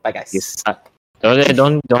 All right, bye guys. You suck.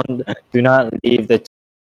 Do not leave the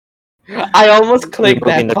I almost clicked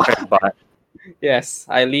in that the part. chat bot. Yes,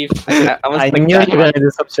 I leave. I almost I clicked knew that you were part. gonna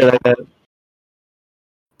do some shit like that.